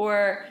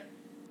 Or,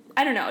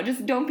 I don't know,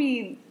 just don't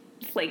be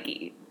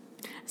flaky.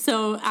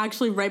 So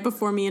actually, right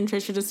before me and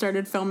Trisha just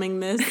started filming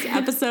this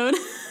episode,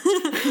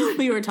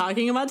 we were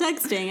talking about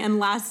texting.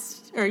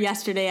 And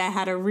yesterday, I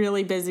had a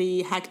really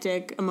busy,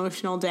 hectic,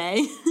 emotional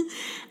day.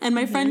 And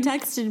my friend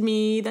texted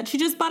me that she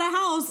just bought a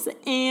house,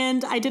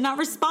 and I did not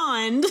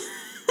respond.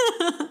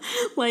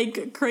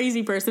 Like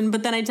crazy person.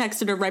 But then I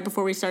texted her right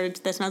before we started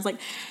this, and I was like,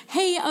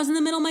 hey, I was in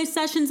the middle of my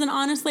sessions, and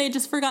honestly, I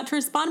just forgot to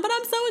respond, but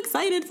I'm so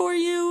excited for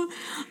you.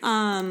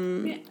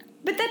 Yeah.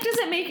 But that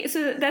doesn't make,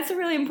 so that's a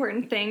really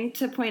important thing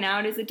to point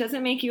out, is it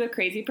doesn't make you a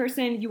crazy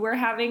person. You were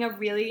having a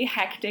really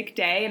hectic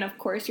day, and of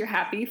course you're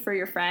happy for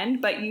your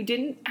friend, but you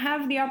didn't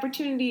have the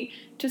opportunity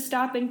to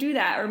stop and do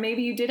that. Or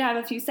maybe you did have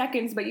a few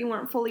seconds, but you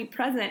weren't fully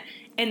present.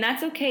 And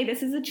that's okay.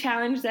 This is a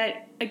challenge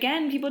that,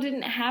 again, people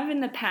didn't have in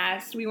the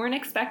past. We weren't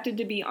expected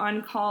to be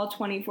on call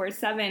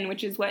 24/7,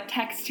 which is what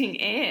texting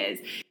is.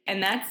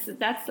 And that's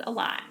a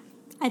lot.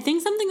 I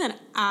think something that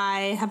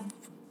I have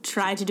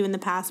tried to do in the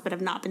past but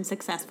have not been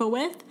successful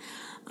with.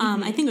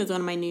 I think it was one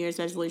of my New Year's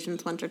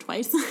resolutions once or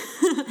twice.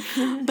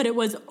 But it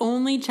was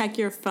only check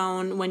your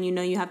phone when you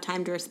know you have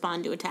time to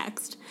respond to a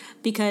text.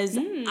 Because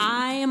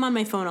I am on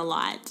my phone a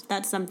lot.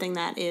 That's something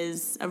that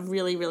is a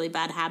really, really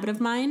bad habit of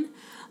mine.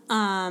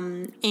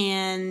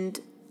 And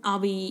I'll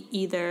be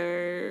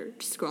either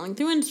scrolling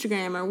through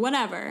Instagram or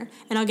whatever,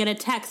 and I'll get a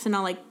text and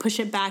I'll like push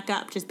it back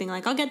up, just being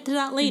like, I'll get to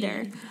that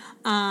later.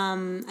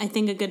 I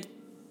think a good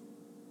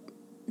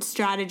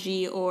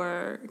strategy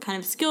or kind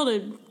of skill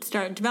to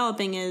start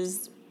developing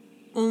is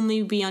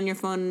only be on your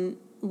phone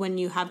when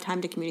you have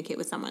time to communicate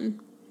with someone.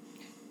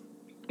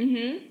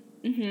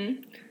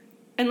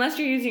 Unless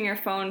you're using your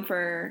phone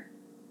for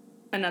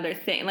another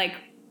thing, like.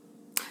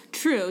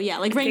 True, yeah.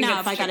 Like right now,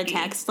 if I got a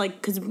text,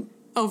 like, because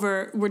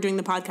we're doing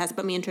the podcast,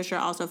 but me and Trisha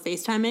are also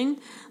FaceTiming.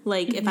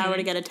 Like, if I were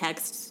to get a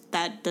text,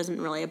 that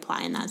doesn't really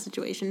apply in that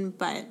situation.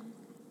 But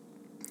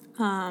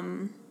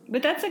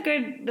that's a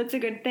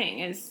good thing,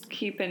 is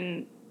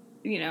keeping,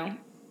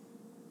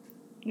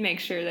 make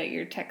sure that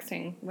you're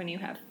texting when you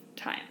have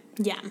time.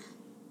 Yeah.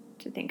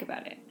 To think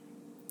about it.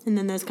 And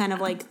then those kind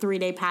of like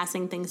 3-day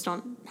passing things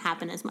don't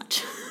happen as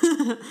much.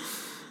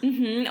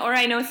 Or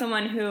I know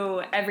someone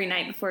who every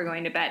night before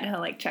going to bed, he'll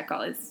like check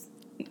all his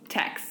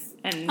texts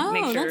and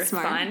make sure to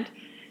respond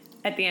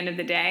at the end of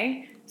the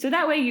day. So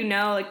that way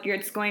like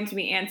it's going to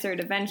be answered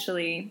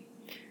eventually.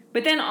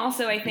 But then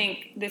also I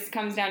think this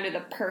comes down to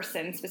the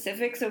person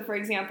specific. So for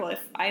example,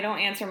 if I don't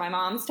answer my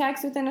mom's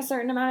text within a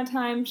certain amount of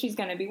time, she's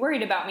going to be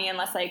worried about me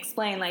unless I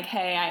explain like,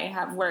 hey, I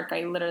have work.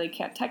 I literally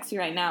can't text you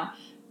right now.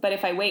 But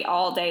if I wait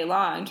all day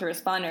long to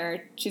respond to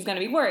her, she's going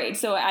to be worried.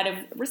 So out of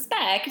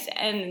respect,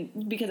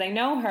 and because I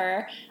know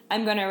her,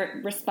 I'm going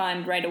to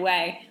respond right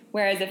away.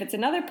 Whereas if it's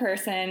another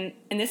person,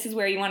 and this is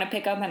where you want to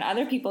pick up on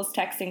other people's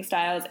texting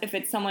styles, if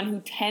it's someone who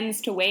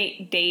tends to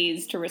wait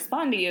days to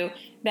respond to you,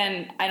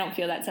 then I don't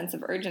feel that sense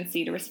of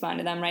urgency to respond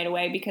to them right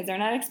away because they're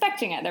not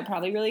expecting it. They're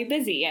probably really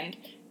busy, and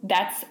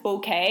that's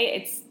okay.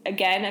 It's,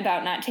 again,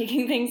 about not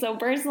taking things so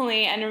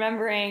personally and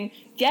remembering,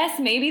 yes,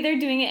 maybe they're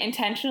doing it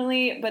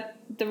intentionally, but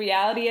the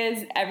reality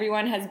is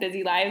everyone has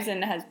busy lives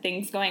and has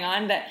things going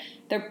on that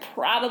they're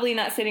probably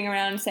not sitting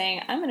around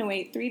saying, I'm going to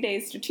wait 3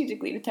 days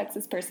strategically to text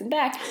this person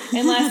back,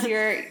 unless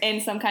you're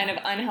in some kind of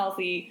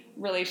unhealthy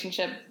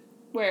relationship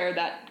where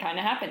that kind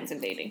of happens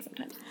in dating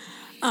sometimes.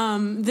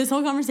 This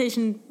whole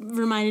conversation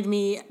reminded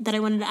me that I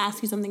wanted to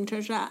ask you something,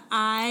 Trisha.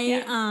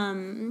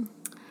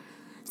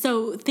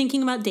 So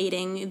thinking about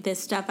dating, this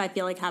stuff I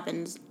feel like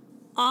happens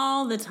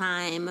all the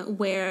time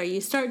where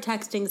you start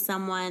texting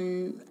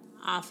someone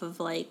off of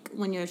like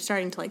when you're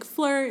starting to like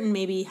flirt and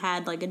maybe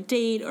had like a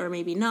date or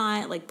maybe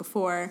not, like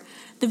before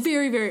the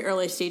very, very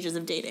early stages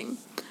of dating.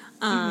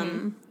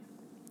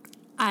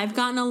 I've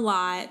gotten a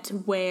lot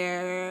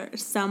where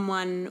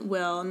someone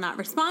will not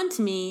respond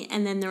to me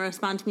and then they'll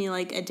respond to me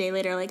like a day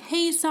later like,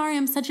 hey, sorry,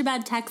 I'm such a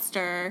bad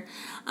texter,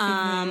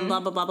 blah,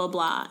 blah, blah, blah,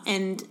 blah.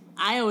 And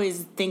I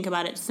always think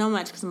about it so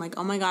much because I'm like,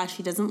 oh my gosh,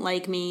 he doesn't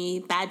like me.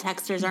 Bad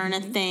texters aren't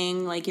a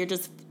thing. Like, you're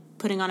just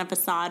putting on a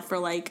facade for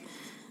like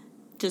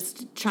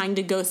just trying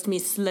to ghost me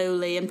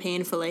slowly and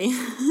painfully.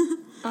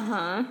 What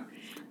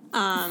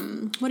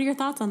are your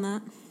thoughts on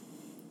that?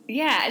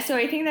 Yeah, so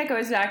I think that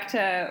goes back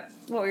to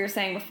what we were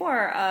saying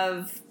before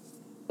of,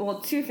 well,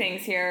 two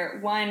things here.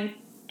 One,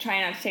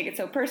 try not to take it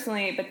so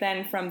personally, but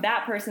then from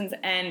that person's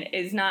end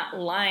is not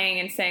lying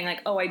and saying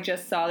like, oh, I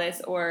just saw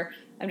this, or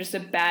I'm just a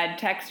bad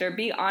texter.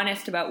 Be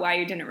honest about why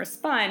you didn't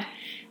respond.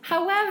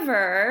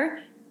 However,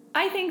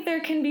 I think there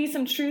can be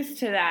some truth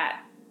to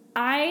that.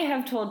 I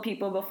have told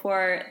people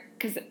before,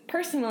 because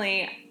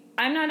personally,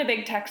 I'm not a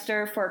big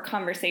texter for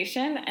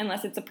conversation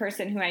unless it's a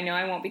person who I know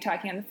I won't be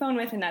talking on the phone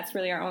with, and that's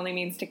really our only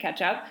means to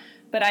catch up.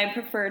 But I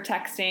prefer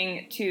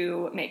texting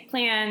to make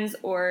plans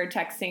or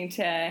texting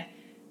to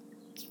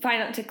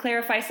find out, to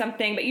clarify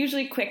something, but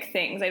usually quick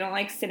things. I don't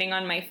like sitting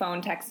on my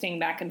phone texting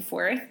back and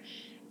forth.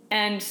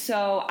 And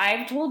so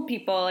I've told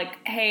people like,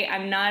 hey,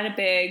 I'm not a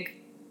big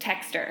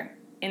texter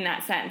in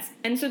that sense.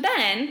 And so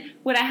then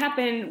what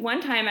happened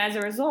one time as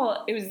a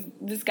result, it was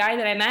this guy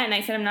that I met and I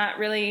said, I'm not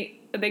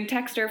really a big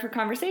texter for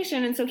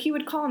conversation. And so he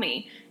would call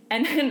me.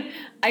 And then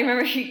I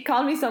remember he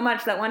called me so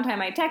much that one time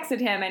I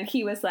texted him and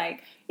he was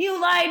like, you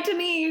lied to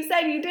me. You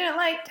said you didn't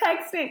like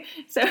texting.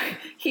 So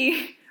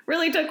he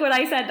really took what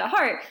I said to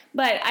heart.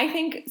 But I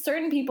think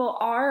certain people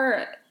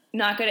are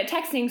not good at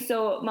texting.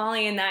 So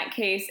Molly, in that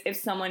case, if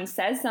someone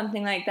says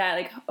something like that,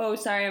 like, oh,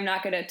 sorry, I'm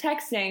not good at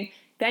texting,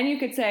 then you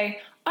could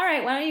say, all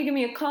right, why don't you give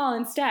me a call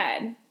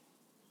instead?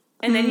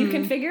 And then you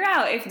can figure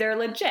out if they're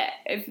legit,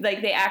 if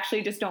like they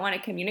actually just don't want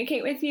to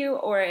communicate with you,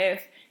 or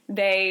if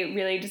they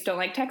really just don't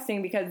like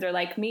texting because they're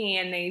like me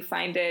and they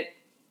find it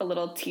a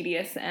little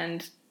tedious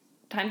and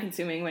time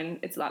consuming when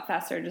it's a lot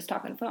faster to just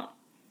talk on the phone.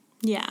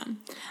 Yeah.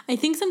 I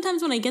think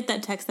sometimes when I get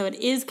that text, though, it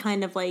is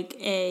kind of like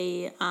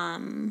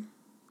an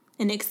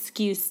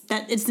excuse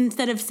that it's,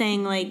 instead of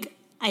saying like,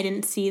 I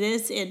didn't see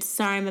this, it's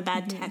sorry, I'm a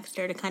bad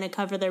texter, to kind of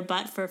cover their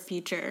butt for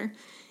future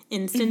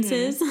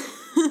instances.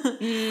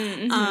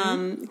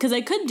 Because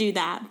I could do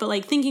that, but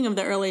like thinking of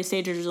the early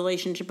stages of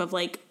relationship of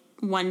like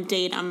one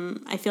date,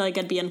 I feel like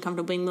I'd be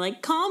uncomfortable being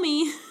like, call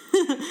me.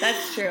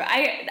 That's true.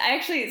 I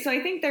actually, so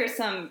I think there's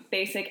some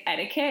basic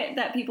etiquette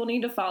that people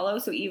need to follow.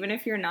 So even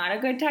if you're not a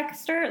good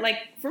texter, like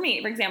for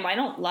me, for example, I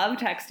don't love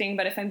texting,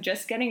 but if I'm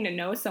just getting to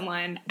know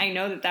someone, I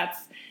know that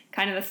that's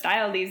kind of the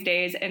style these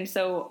days. And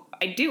so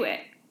I do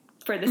it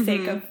for the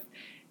sake of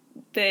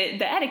the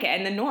etiquette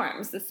and the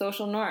norms, the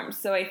social norms.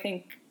 So I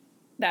think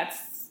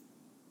that's,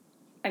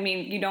 I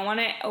mean, you don't want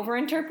to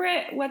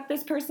overinterpret what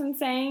this person's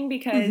saying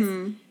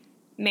because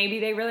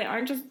maybe they really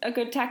aren't just a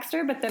good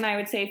texter. But then I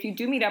would say if you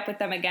do meet up with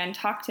them again,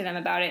 talk to them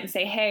about it and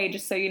say, hey,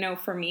 just so you know,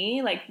 for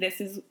me, like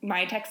this is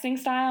my texting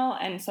style.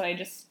 And so I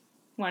just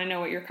want to know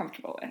what you're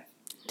comfortable with.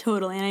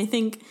 Totally. And I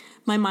think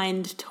my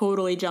mind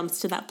totally jumps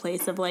to that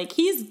place of like,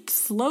 he's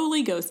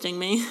slowly ghosting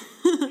me.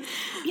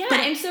 Yeah, but,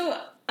 and so,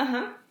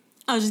 I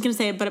was just going to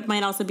say, but it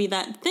might also be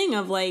that thing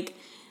of like,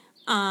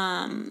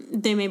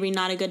 they may be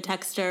not a good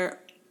texter,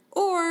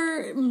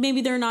 or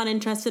maybe they're not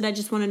interested. I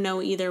just want to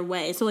know either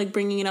way. So like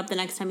bringing it up the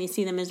next time you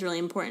see them is really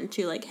important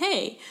too. Like,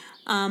 hey,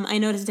 I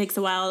notice it takes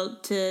a while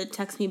to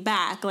text me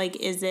back. Like,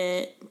 is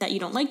it that you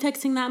don't like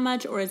texting that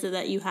much, or is it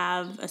that you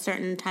have a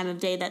certain time of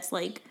day that's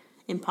like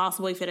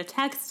impossible for you to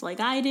text like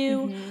I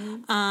do?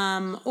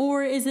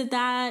 Or is it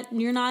that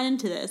you're not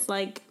into this?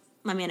 Like,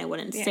 I mean, I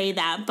wouldn't say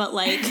that, but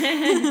like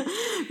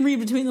read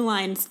between the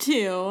lines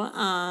too.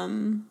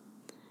 And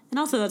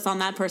also that's on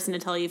that person to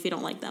tell you if you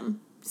don't like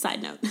them.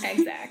 Side note.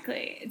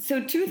 Exactly. So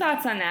 2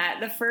 thoughts on that.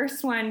 The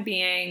first one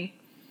being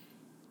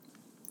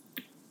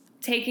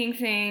taking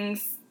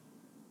things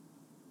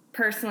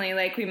personally,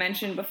 like we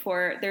mentioned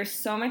before, there's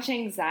so much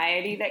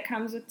anxiety that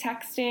comes with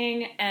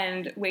texting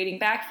and waiting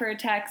back for a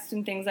text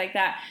and things like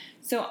that.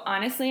 So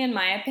honestly, in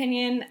my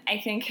opinion, I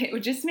think it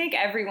would just make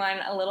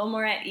everyone a little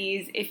more at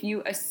ease if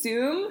you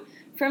assume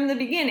from the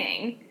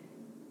beginning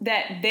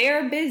that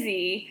they're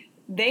busy,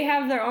 they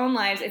have their own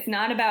lives, it's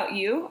not about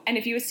you. And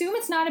if you assume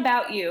it's not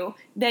about you,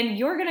 then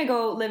you're going to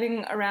go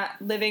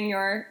living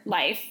your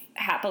life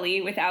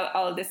happily without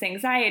all of this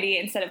anxiety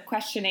instead of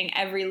questioning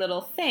every little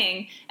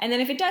thing. And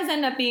then if it does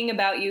end up being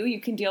about you, you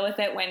can deal with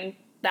it when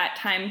that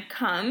time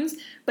comes.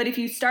 But if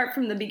you start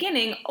from the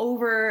beginning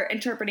over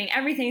interpreting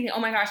everything, think, oh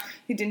my gosh,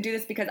 you didn't do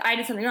this because I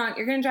did something wrong,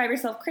 you're going to drive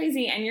yourself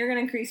crazy and you're going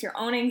to increase your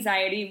own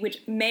anxiety,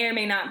 which may or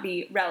may not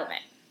be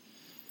relevant.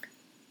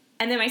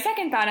 And then my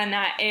second thought on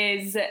that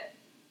is,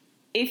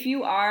 if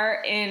you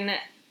are in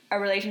a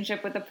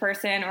relationship with a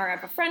person or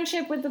have a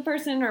friendship with the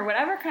person or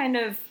whatever kind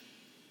of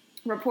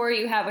rapport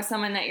you have with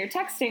someone that you're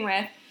texting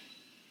with,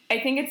 I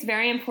think it's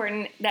very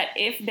important that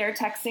if their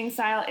texting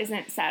style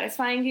isn't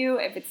satisfying you,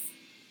 if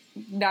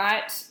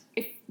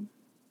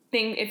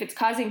it's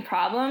causing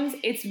problems,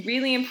 it's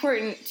really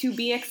important to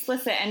be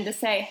explicit and to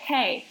say,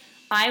 hey,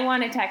 I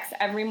want to text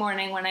every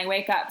morning when I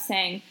wake up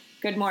saying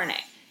good morning.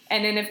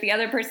 And then if the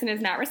other person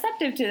is not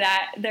receptive to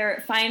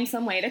that, find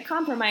some way to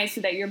compromise so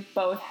that you're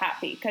both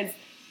happy. Because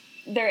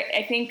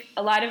I think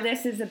a lot of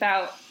this is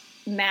about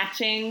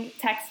matching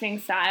texting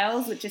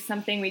styles, which is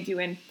something we do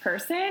in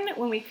person.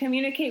 When we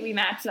communicate, we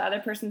match the other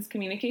person's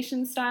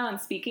communication style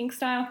and speaking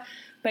style.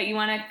 But you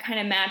want to kind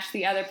of match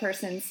the other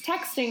person's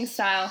texting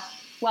style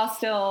while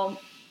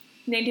still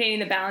maintaining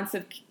the balance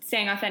of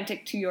staying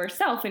authentic to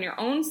yourself and your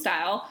own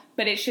style.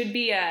 But it should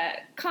be a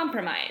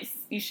compromise.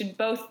 You should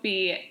both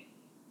be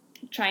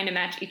trying to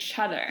match each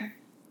other.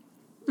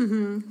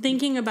 Mm-hmm.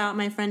 Thinking about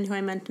my friend who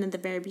I mentioned at the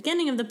very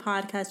beginning of the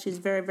podcast, who's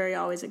very, very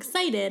always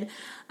excited,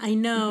 I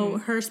know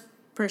her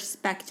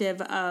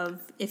perspective of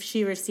if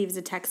she receives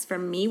a text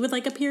from me with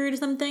like a period or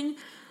something,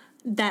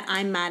 that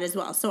I'm mad as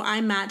well. So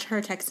I match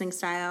her texting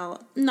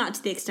style, not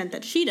to the extent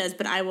that she does,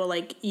 but I will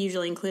like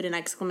usually include an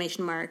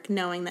exclamation mark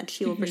knowing that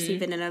she will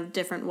perceive it in a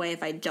different way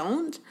if I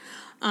don't.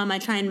 I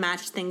try and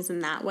match things in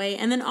that way.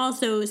 And then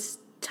also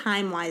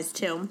time-wise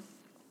too.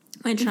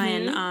 I try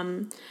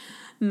and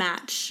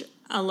match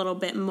a little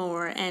bit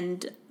more,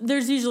 and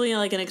there's usually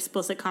like an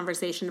explicit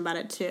conversation about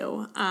it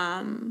too.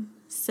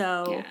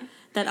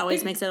 That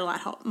always makes it a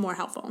lot more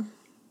helpful.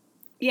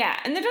 Yeah,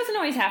 and there doesn't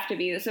always have to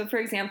be. So, for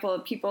example,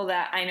 people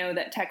that I know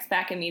that text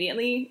back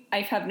immediately,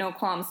 I have no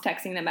qualms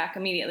texting them back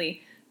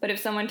immediately. But if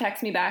someone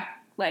texts me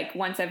back like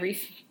once every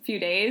few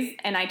days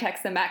and I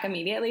text them back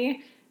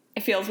immediately,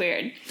 it feels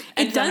weird.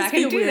 And it does I'm not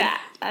feel do weird.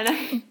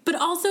 That. But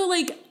also,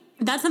 like,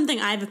 that's something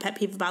I have a pet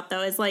peeve about,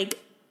 though, is, like,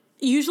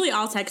 usually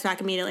I'll text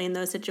back immediately in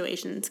those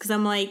situations because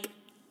I'm like,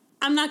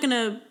 I'm not going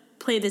to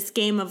play this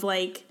game of,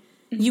 like,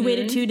 you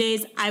waited 2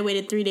 days, I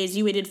waited 3 days,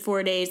 you waited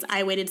 4 days,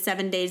 I waited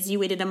 7 days, you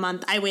waited a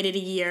month, I waited a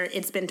year,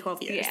 it's been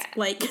 12 years. Yeah.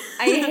 Like,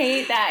 I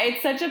hate that.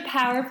 It's such a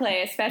power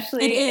play,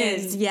 especially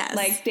yes.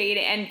 like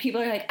dating. And people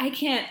are like, I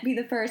can't be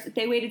the first. If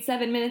they waited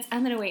 7 minutes,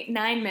 I'm going to wait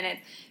 9 minutes.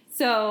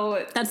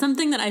 So that's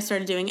something that I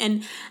started doing.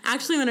 And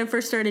actually, when I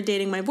first started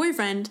dating my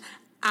boyfriend,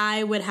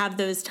 I would have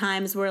those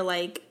times where,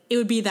 like, it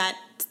would be that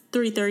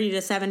 3:30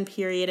 to 7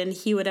 period, and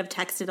he would have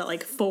texted at,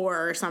 like,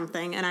 4 or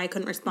something, and I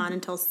couldn't respond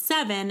until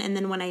 7, and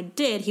then when I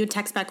did, he would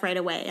text back right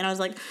away. And I was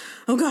like,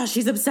 oh, gosh,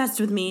 he's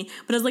obsessed with me.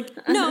 But I was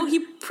like, no, he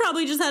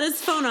probably just had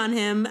his phone on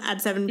him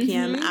at 7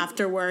 p.m.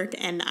 after work,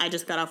 and I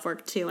just got off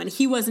work, too. And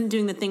he wasn't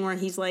doing the thing where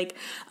he's like,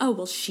 oh,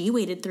 well, she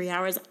waited 3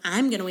 hours.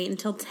 I'm going to wait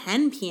until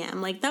 10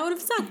 p.m. Like, that would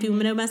have sucked. We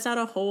would have missed out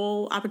a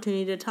whole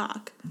opportunity to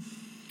talk.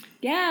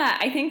 Yeah,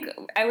 I think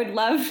I would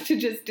love to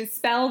just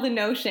dispel the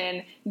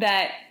notion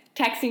that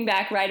texting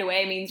back right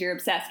away means you're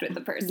obsessed with the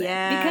person.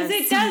 Yes. Because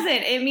it doesn't.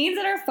 It means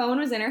that our phone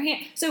was in our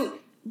hand. So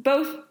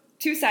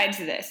two sides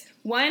to this.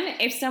 One,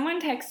 if someone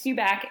texts you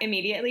back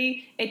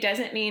immediately, it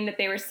doesn't mean that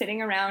they were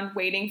sitting around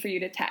waiting for you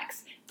to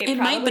text. It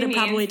might, but it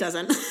probably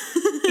doesn't.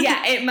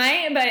 Yeah, it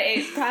might, but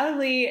it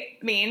probably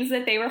means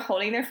that they were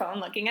holding their phone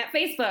looking at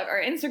Facebook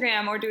or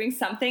Instagram or doing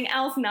something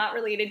else not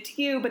related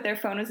to you, but their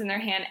phone was in their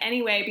hand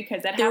anyway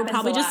because that happens a lot. They were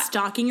probably just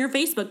stalking your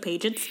Facebook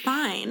page. It's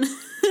fine.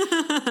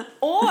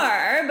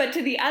 Or, but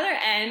to the other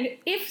end,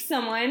 if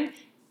someone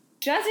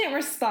doesn't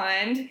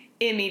respond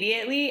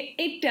immediately,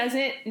 it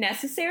doesn't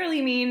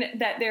necessarily mean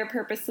that they're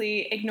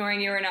purposely ignoring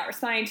you or not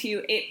responding to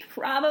you. It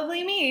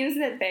probably means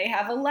that they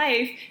have a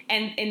life,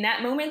 and in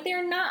that moment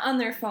they're not on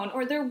their phone,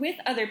 or they're with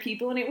other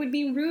people, and it would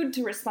be rude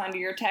to respond to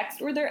your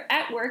text, or they're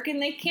at work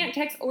and they can't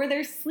text, or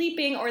they're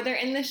sleeping, or they're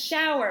in the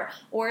shower,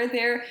 or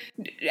they're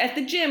at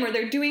the gym, or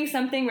they're doing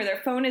something where their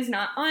phone is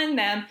not on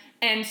them.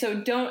 And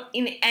so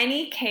in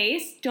any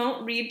case,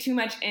 don't read too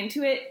much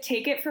into it.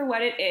 Take it for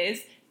what it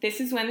is. This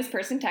is when this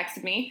person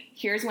texted me.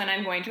 Here's when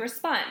I'm going to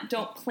respond.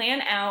 Don't plan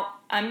out,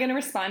 I'm going to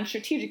respond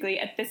strategically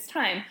at this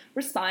time.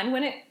 Respond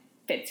when it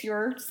fits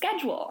your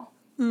schedule.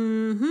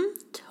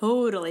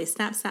 Totally.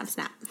 Snap, snap,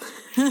 snap.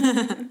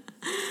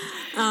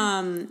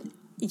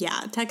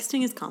 Yeah,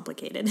 texting is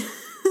complicated.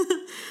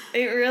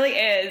 It really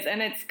is.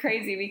 And it's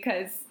crazy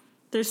because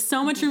there's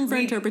so much room for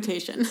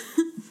interpretation.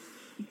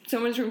 So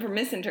much room for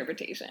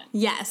misinterpretation.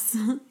 Yes.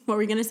 What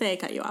were you going to say? I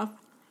cut you off.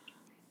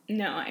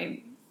 No,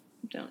 I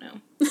don't know.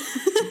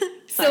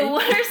 So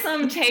what are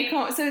some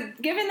take-home... So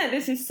given that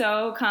this is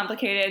so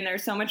complicated and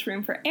there's so much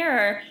room for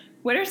error,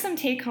 what are some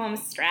take-home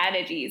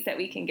strategies that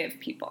we can give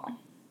people?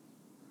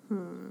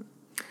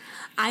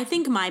 I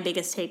think my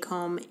biggest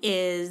take-home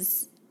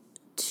is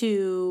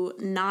to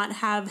not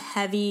have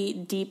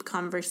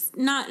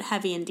not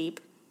heavy and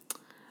deep,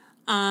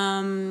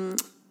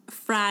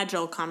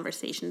 fragile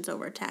conversations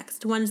over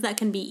text, ones that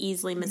can be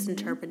easily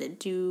misinterpreted.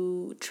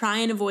 To try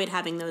and avoid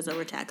having those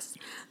over text.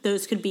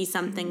 Those could be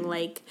something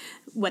like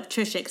what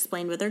Trisha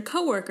explained with her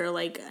coworker,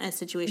 like a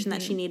situation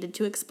that she needed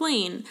to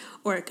explain,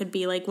 or it could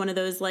be like one of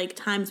those like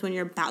times when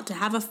you're about to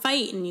have a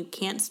fight and you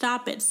can't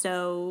stop it,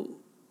 so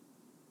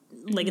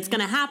like it's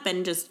going to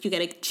happen, just you got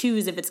to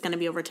choose if it's going to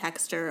be over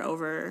text or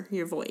over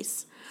your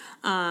voice.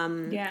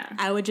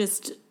 I would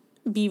just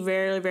be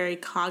very, very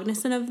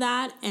cognizant of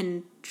that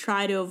and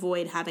try to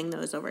avoid having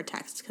those over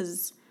text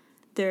because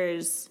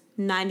there's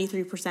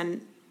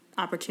 93%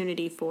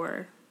 opportunity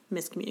for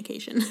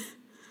miscommunication.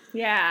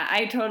 Yeah,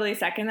 I totally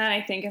second that.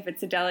 I think if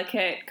it's a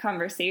delicate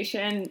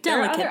conversation,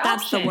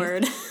 that's the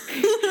word.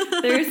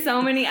 There's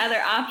so many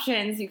other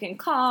options. You can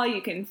call,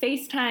 you can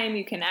FaceTime,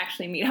 you can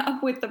actually meet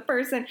up with the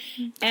person.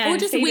 And or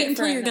just wait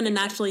until you're going to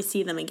naturally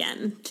see them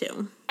again,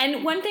 too.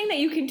 And one thing that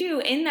you can do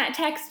in that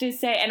text is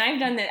say, and I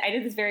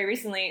did this very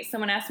recently,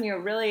 someone asked me a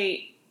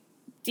really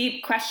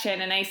deep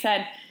question, and I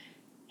said,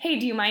 hey,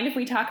 do you mind if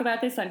we talk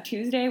about this on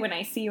Tuesday when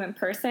I see you in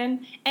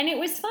person? And it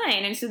was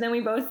fine. And so then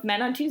we both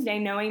met on Tuesday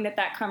knowing that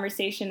that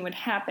conversation would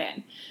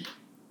happen.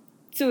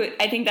 So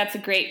I think that's a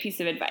great piece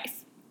of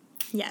advice.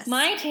 Yes.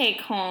 My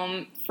take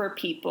home for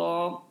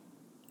people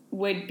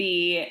would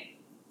be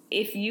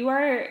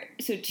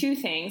two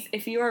things.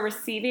 If you are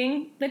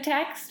receiving the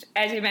text,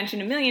 as we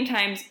mentioned a million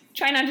times,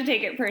 try not to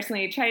take it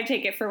personally. Try to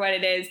take it for what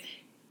it is.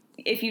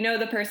 If you know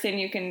the person,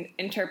 you can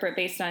interpret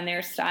based on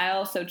their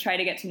style. So try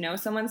to get to know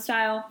someone's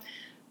style.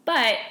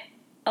 But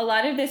a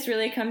lot of this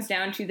really comes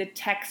down to the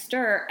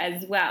texter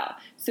as well.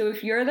 So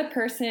if you're the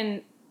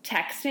person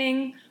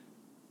texting,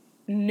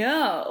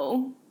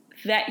 know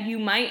that you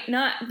might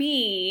not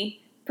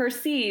be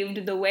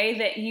perceived the way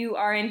that you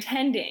are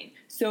intending.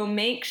 So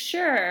make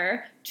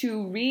sure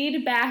to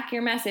read back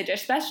your message,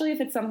 especially if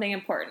it's something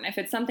important. If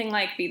it's something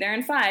like be there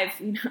in 5,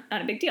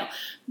 not a big deal.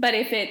 But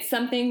if it's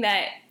something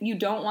that you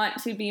don't want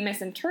to be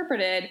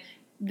misinterpreted,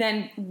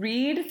 then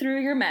read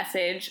through your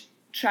message,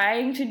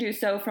 trying to do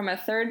so from a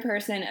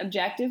third-person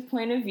objective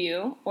point of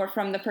view, or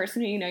from the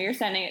person who you know you're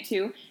sending it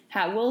to.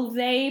 How will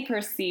they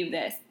perceive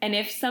this? And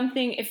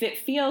if it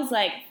feels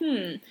like,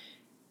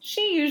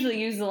 she usually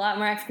uses a lot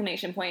more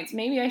exclamation points,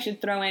 maybe I should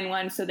throw in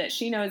one so that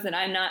she knows that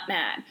I'm not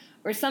mad.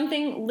 Or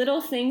something, little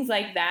things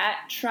like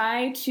that.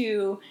 Try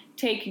to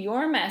take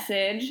your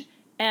message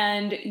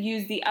and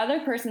use the other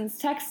person's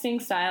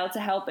texting style to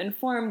help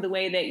inform the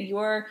way that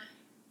you're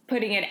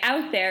putting it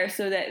out there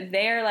so that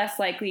they're less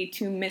likely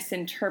to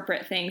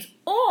misinterpret things.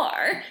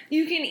 Or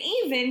you can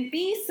even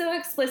be so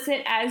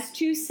explicit as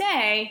to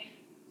say,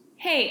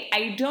 hey,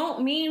 I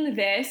don't mean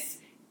this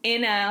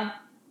in a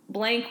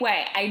blank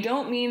way. I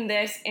don't mean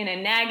this in a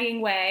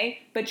nagging way,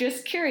 but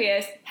just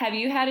curious, have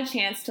you had a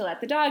chance to let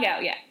the dog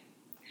out yet?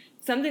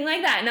 Something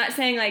like that. Not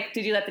saying like,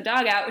 did you let the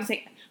dog out? And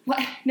say,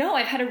 what? No,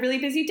 I've had a really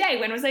busy day.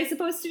 When was I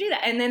supposed to do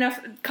that? And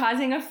then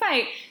causing a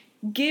fight.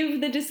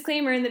 Give the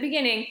disclaimer in the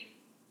beginning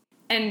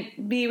and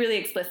be really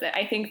explicit.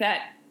 I think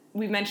that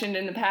we've mentioned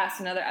in the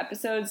past in other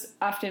episodes,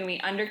 often we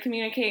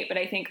under-communicate, but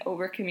I think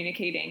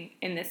over-communicating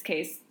in this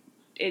case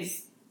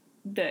is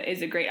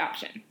a great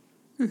option.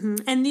 Mm-hmm.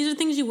 And these are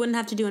things you wouldn't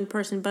have to do in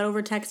person, but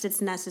over text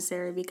it's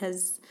necessary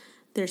because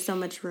there's so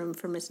much room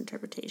for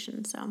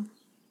misinterpretation. So,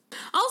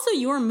 also also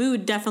your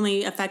mood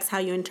definitely affects how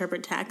you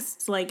interpret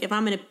texts. Like if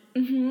I'm in a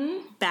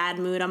bad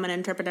mood, I'm going to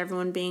interpret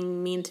everyone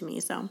being mean to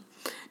me. So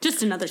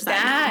just another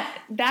side.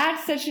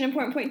 That's such an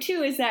important point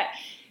too, is that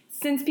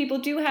since people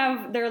do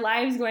have their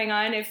lives going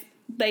on, if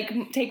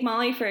like take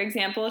Molly for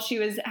example, she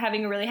was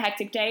having a really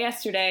hectic day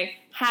yesterday.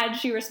 Had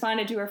she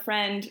responded to her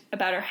friend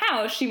about her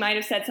house, she might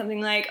have said something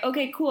like,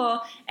 okay,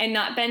 cool, and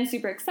not been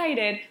super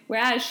excited,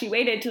 whereas she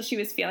waited till she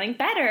was feeling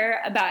better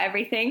about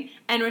everything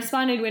and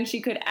responded when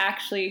she could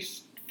actually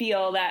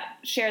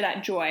share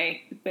that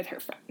joy with her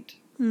friend.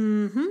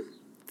 Mm-hmm.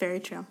 Very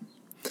true.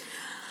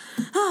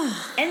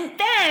 And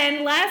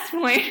then, last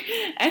point,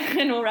 and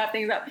then we'll wrap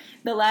things up.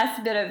 The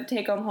last bit of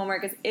take-home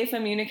homework is if a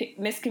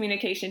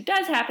miscommunication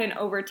does happen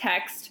over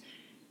text,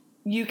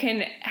 you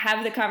can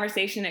have the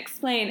conversation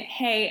explain,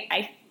 hey,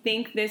 I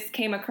think this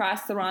came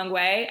across the wrong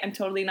way. I'm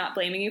totally not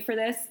blaming you for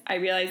this. I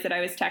realized that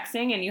I was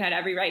texting and you had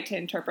every right to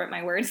interpret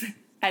my words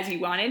as you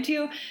wanted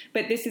to,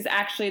 but this is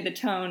actually the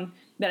tone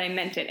that I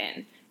meant it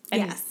in.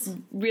 And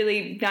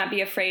really not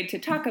be afraid to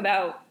talk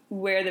about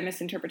where the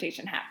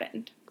misinterpretation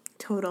happened.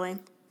 Totally.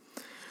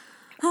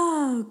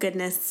 Oh,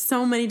 goodness.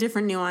 So many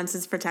different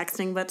nuances for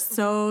texting, but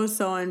so,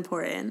 so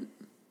important.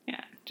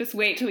 Yeah. Just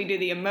wait till we do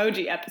the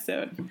emoji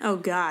episode. Oh,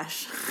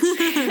 gosh.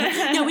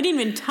 Yeah, we didn't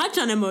even touch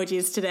on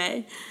emojis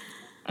today.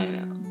 I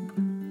know.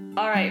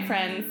 All right,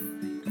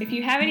 friends. If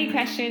you have any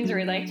questions or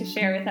would like to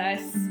share with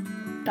us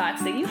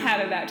thoughts that you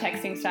have about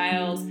texting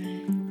styles,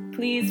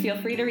 please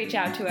feel free to reach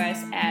out to us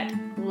at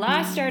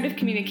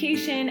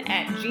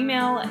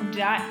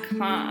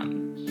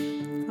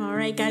lostartofcommunication@gmail.com. All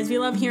right, guys. We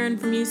love hearing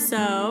from you,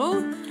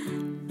 so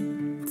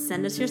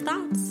send us your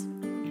thoughts.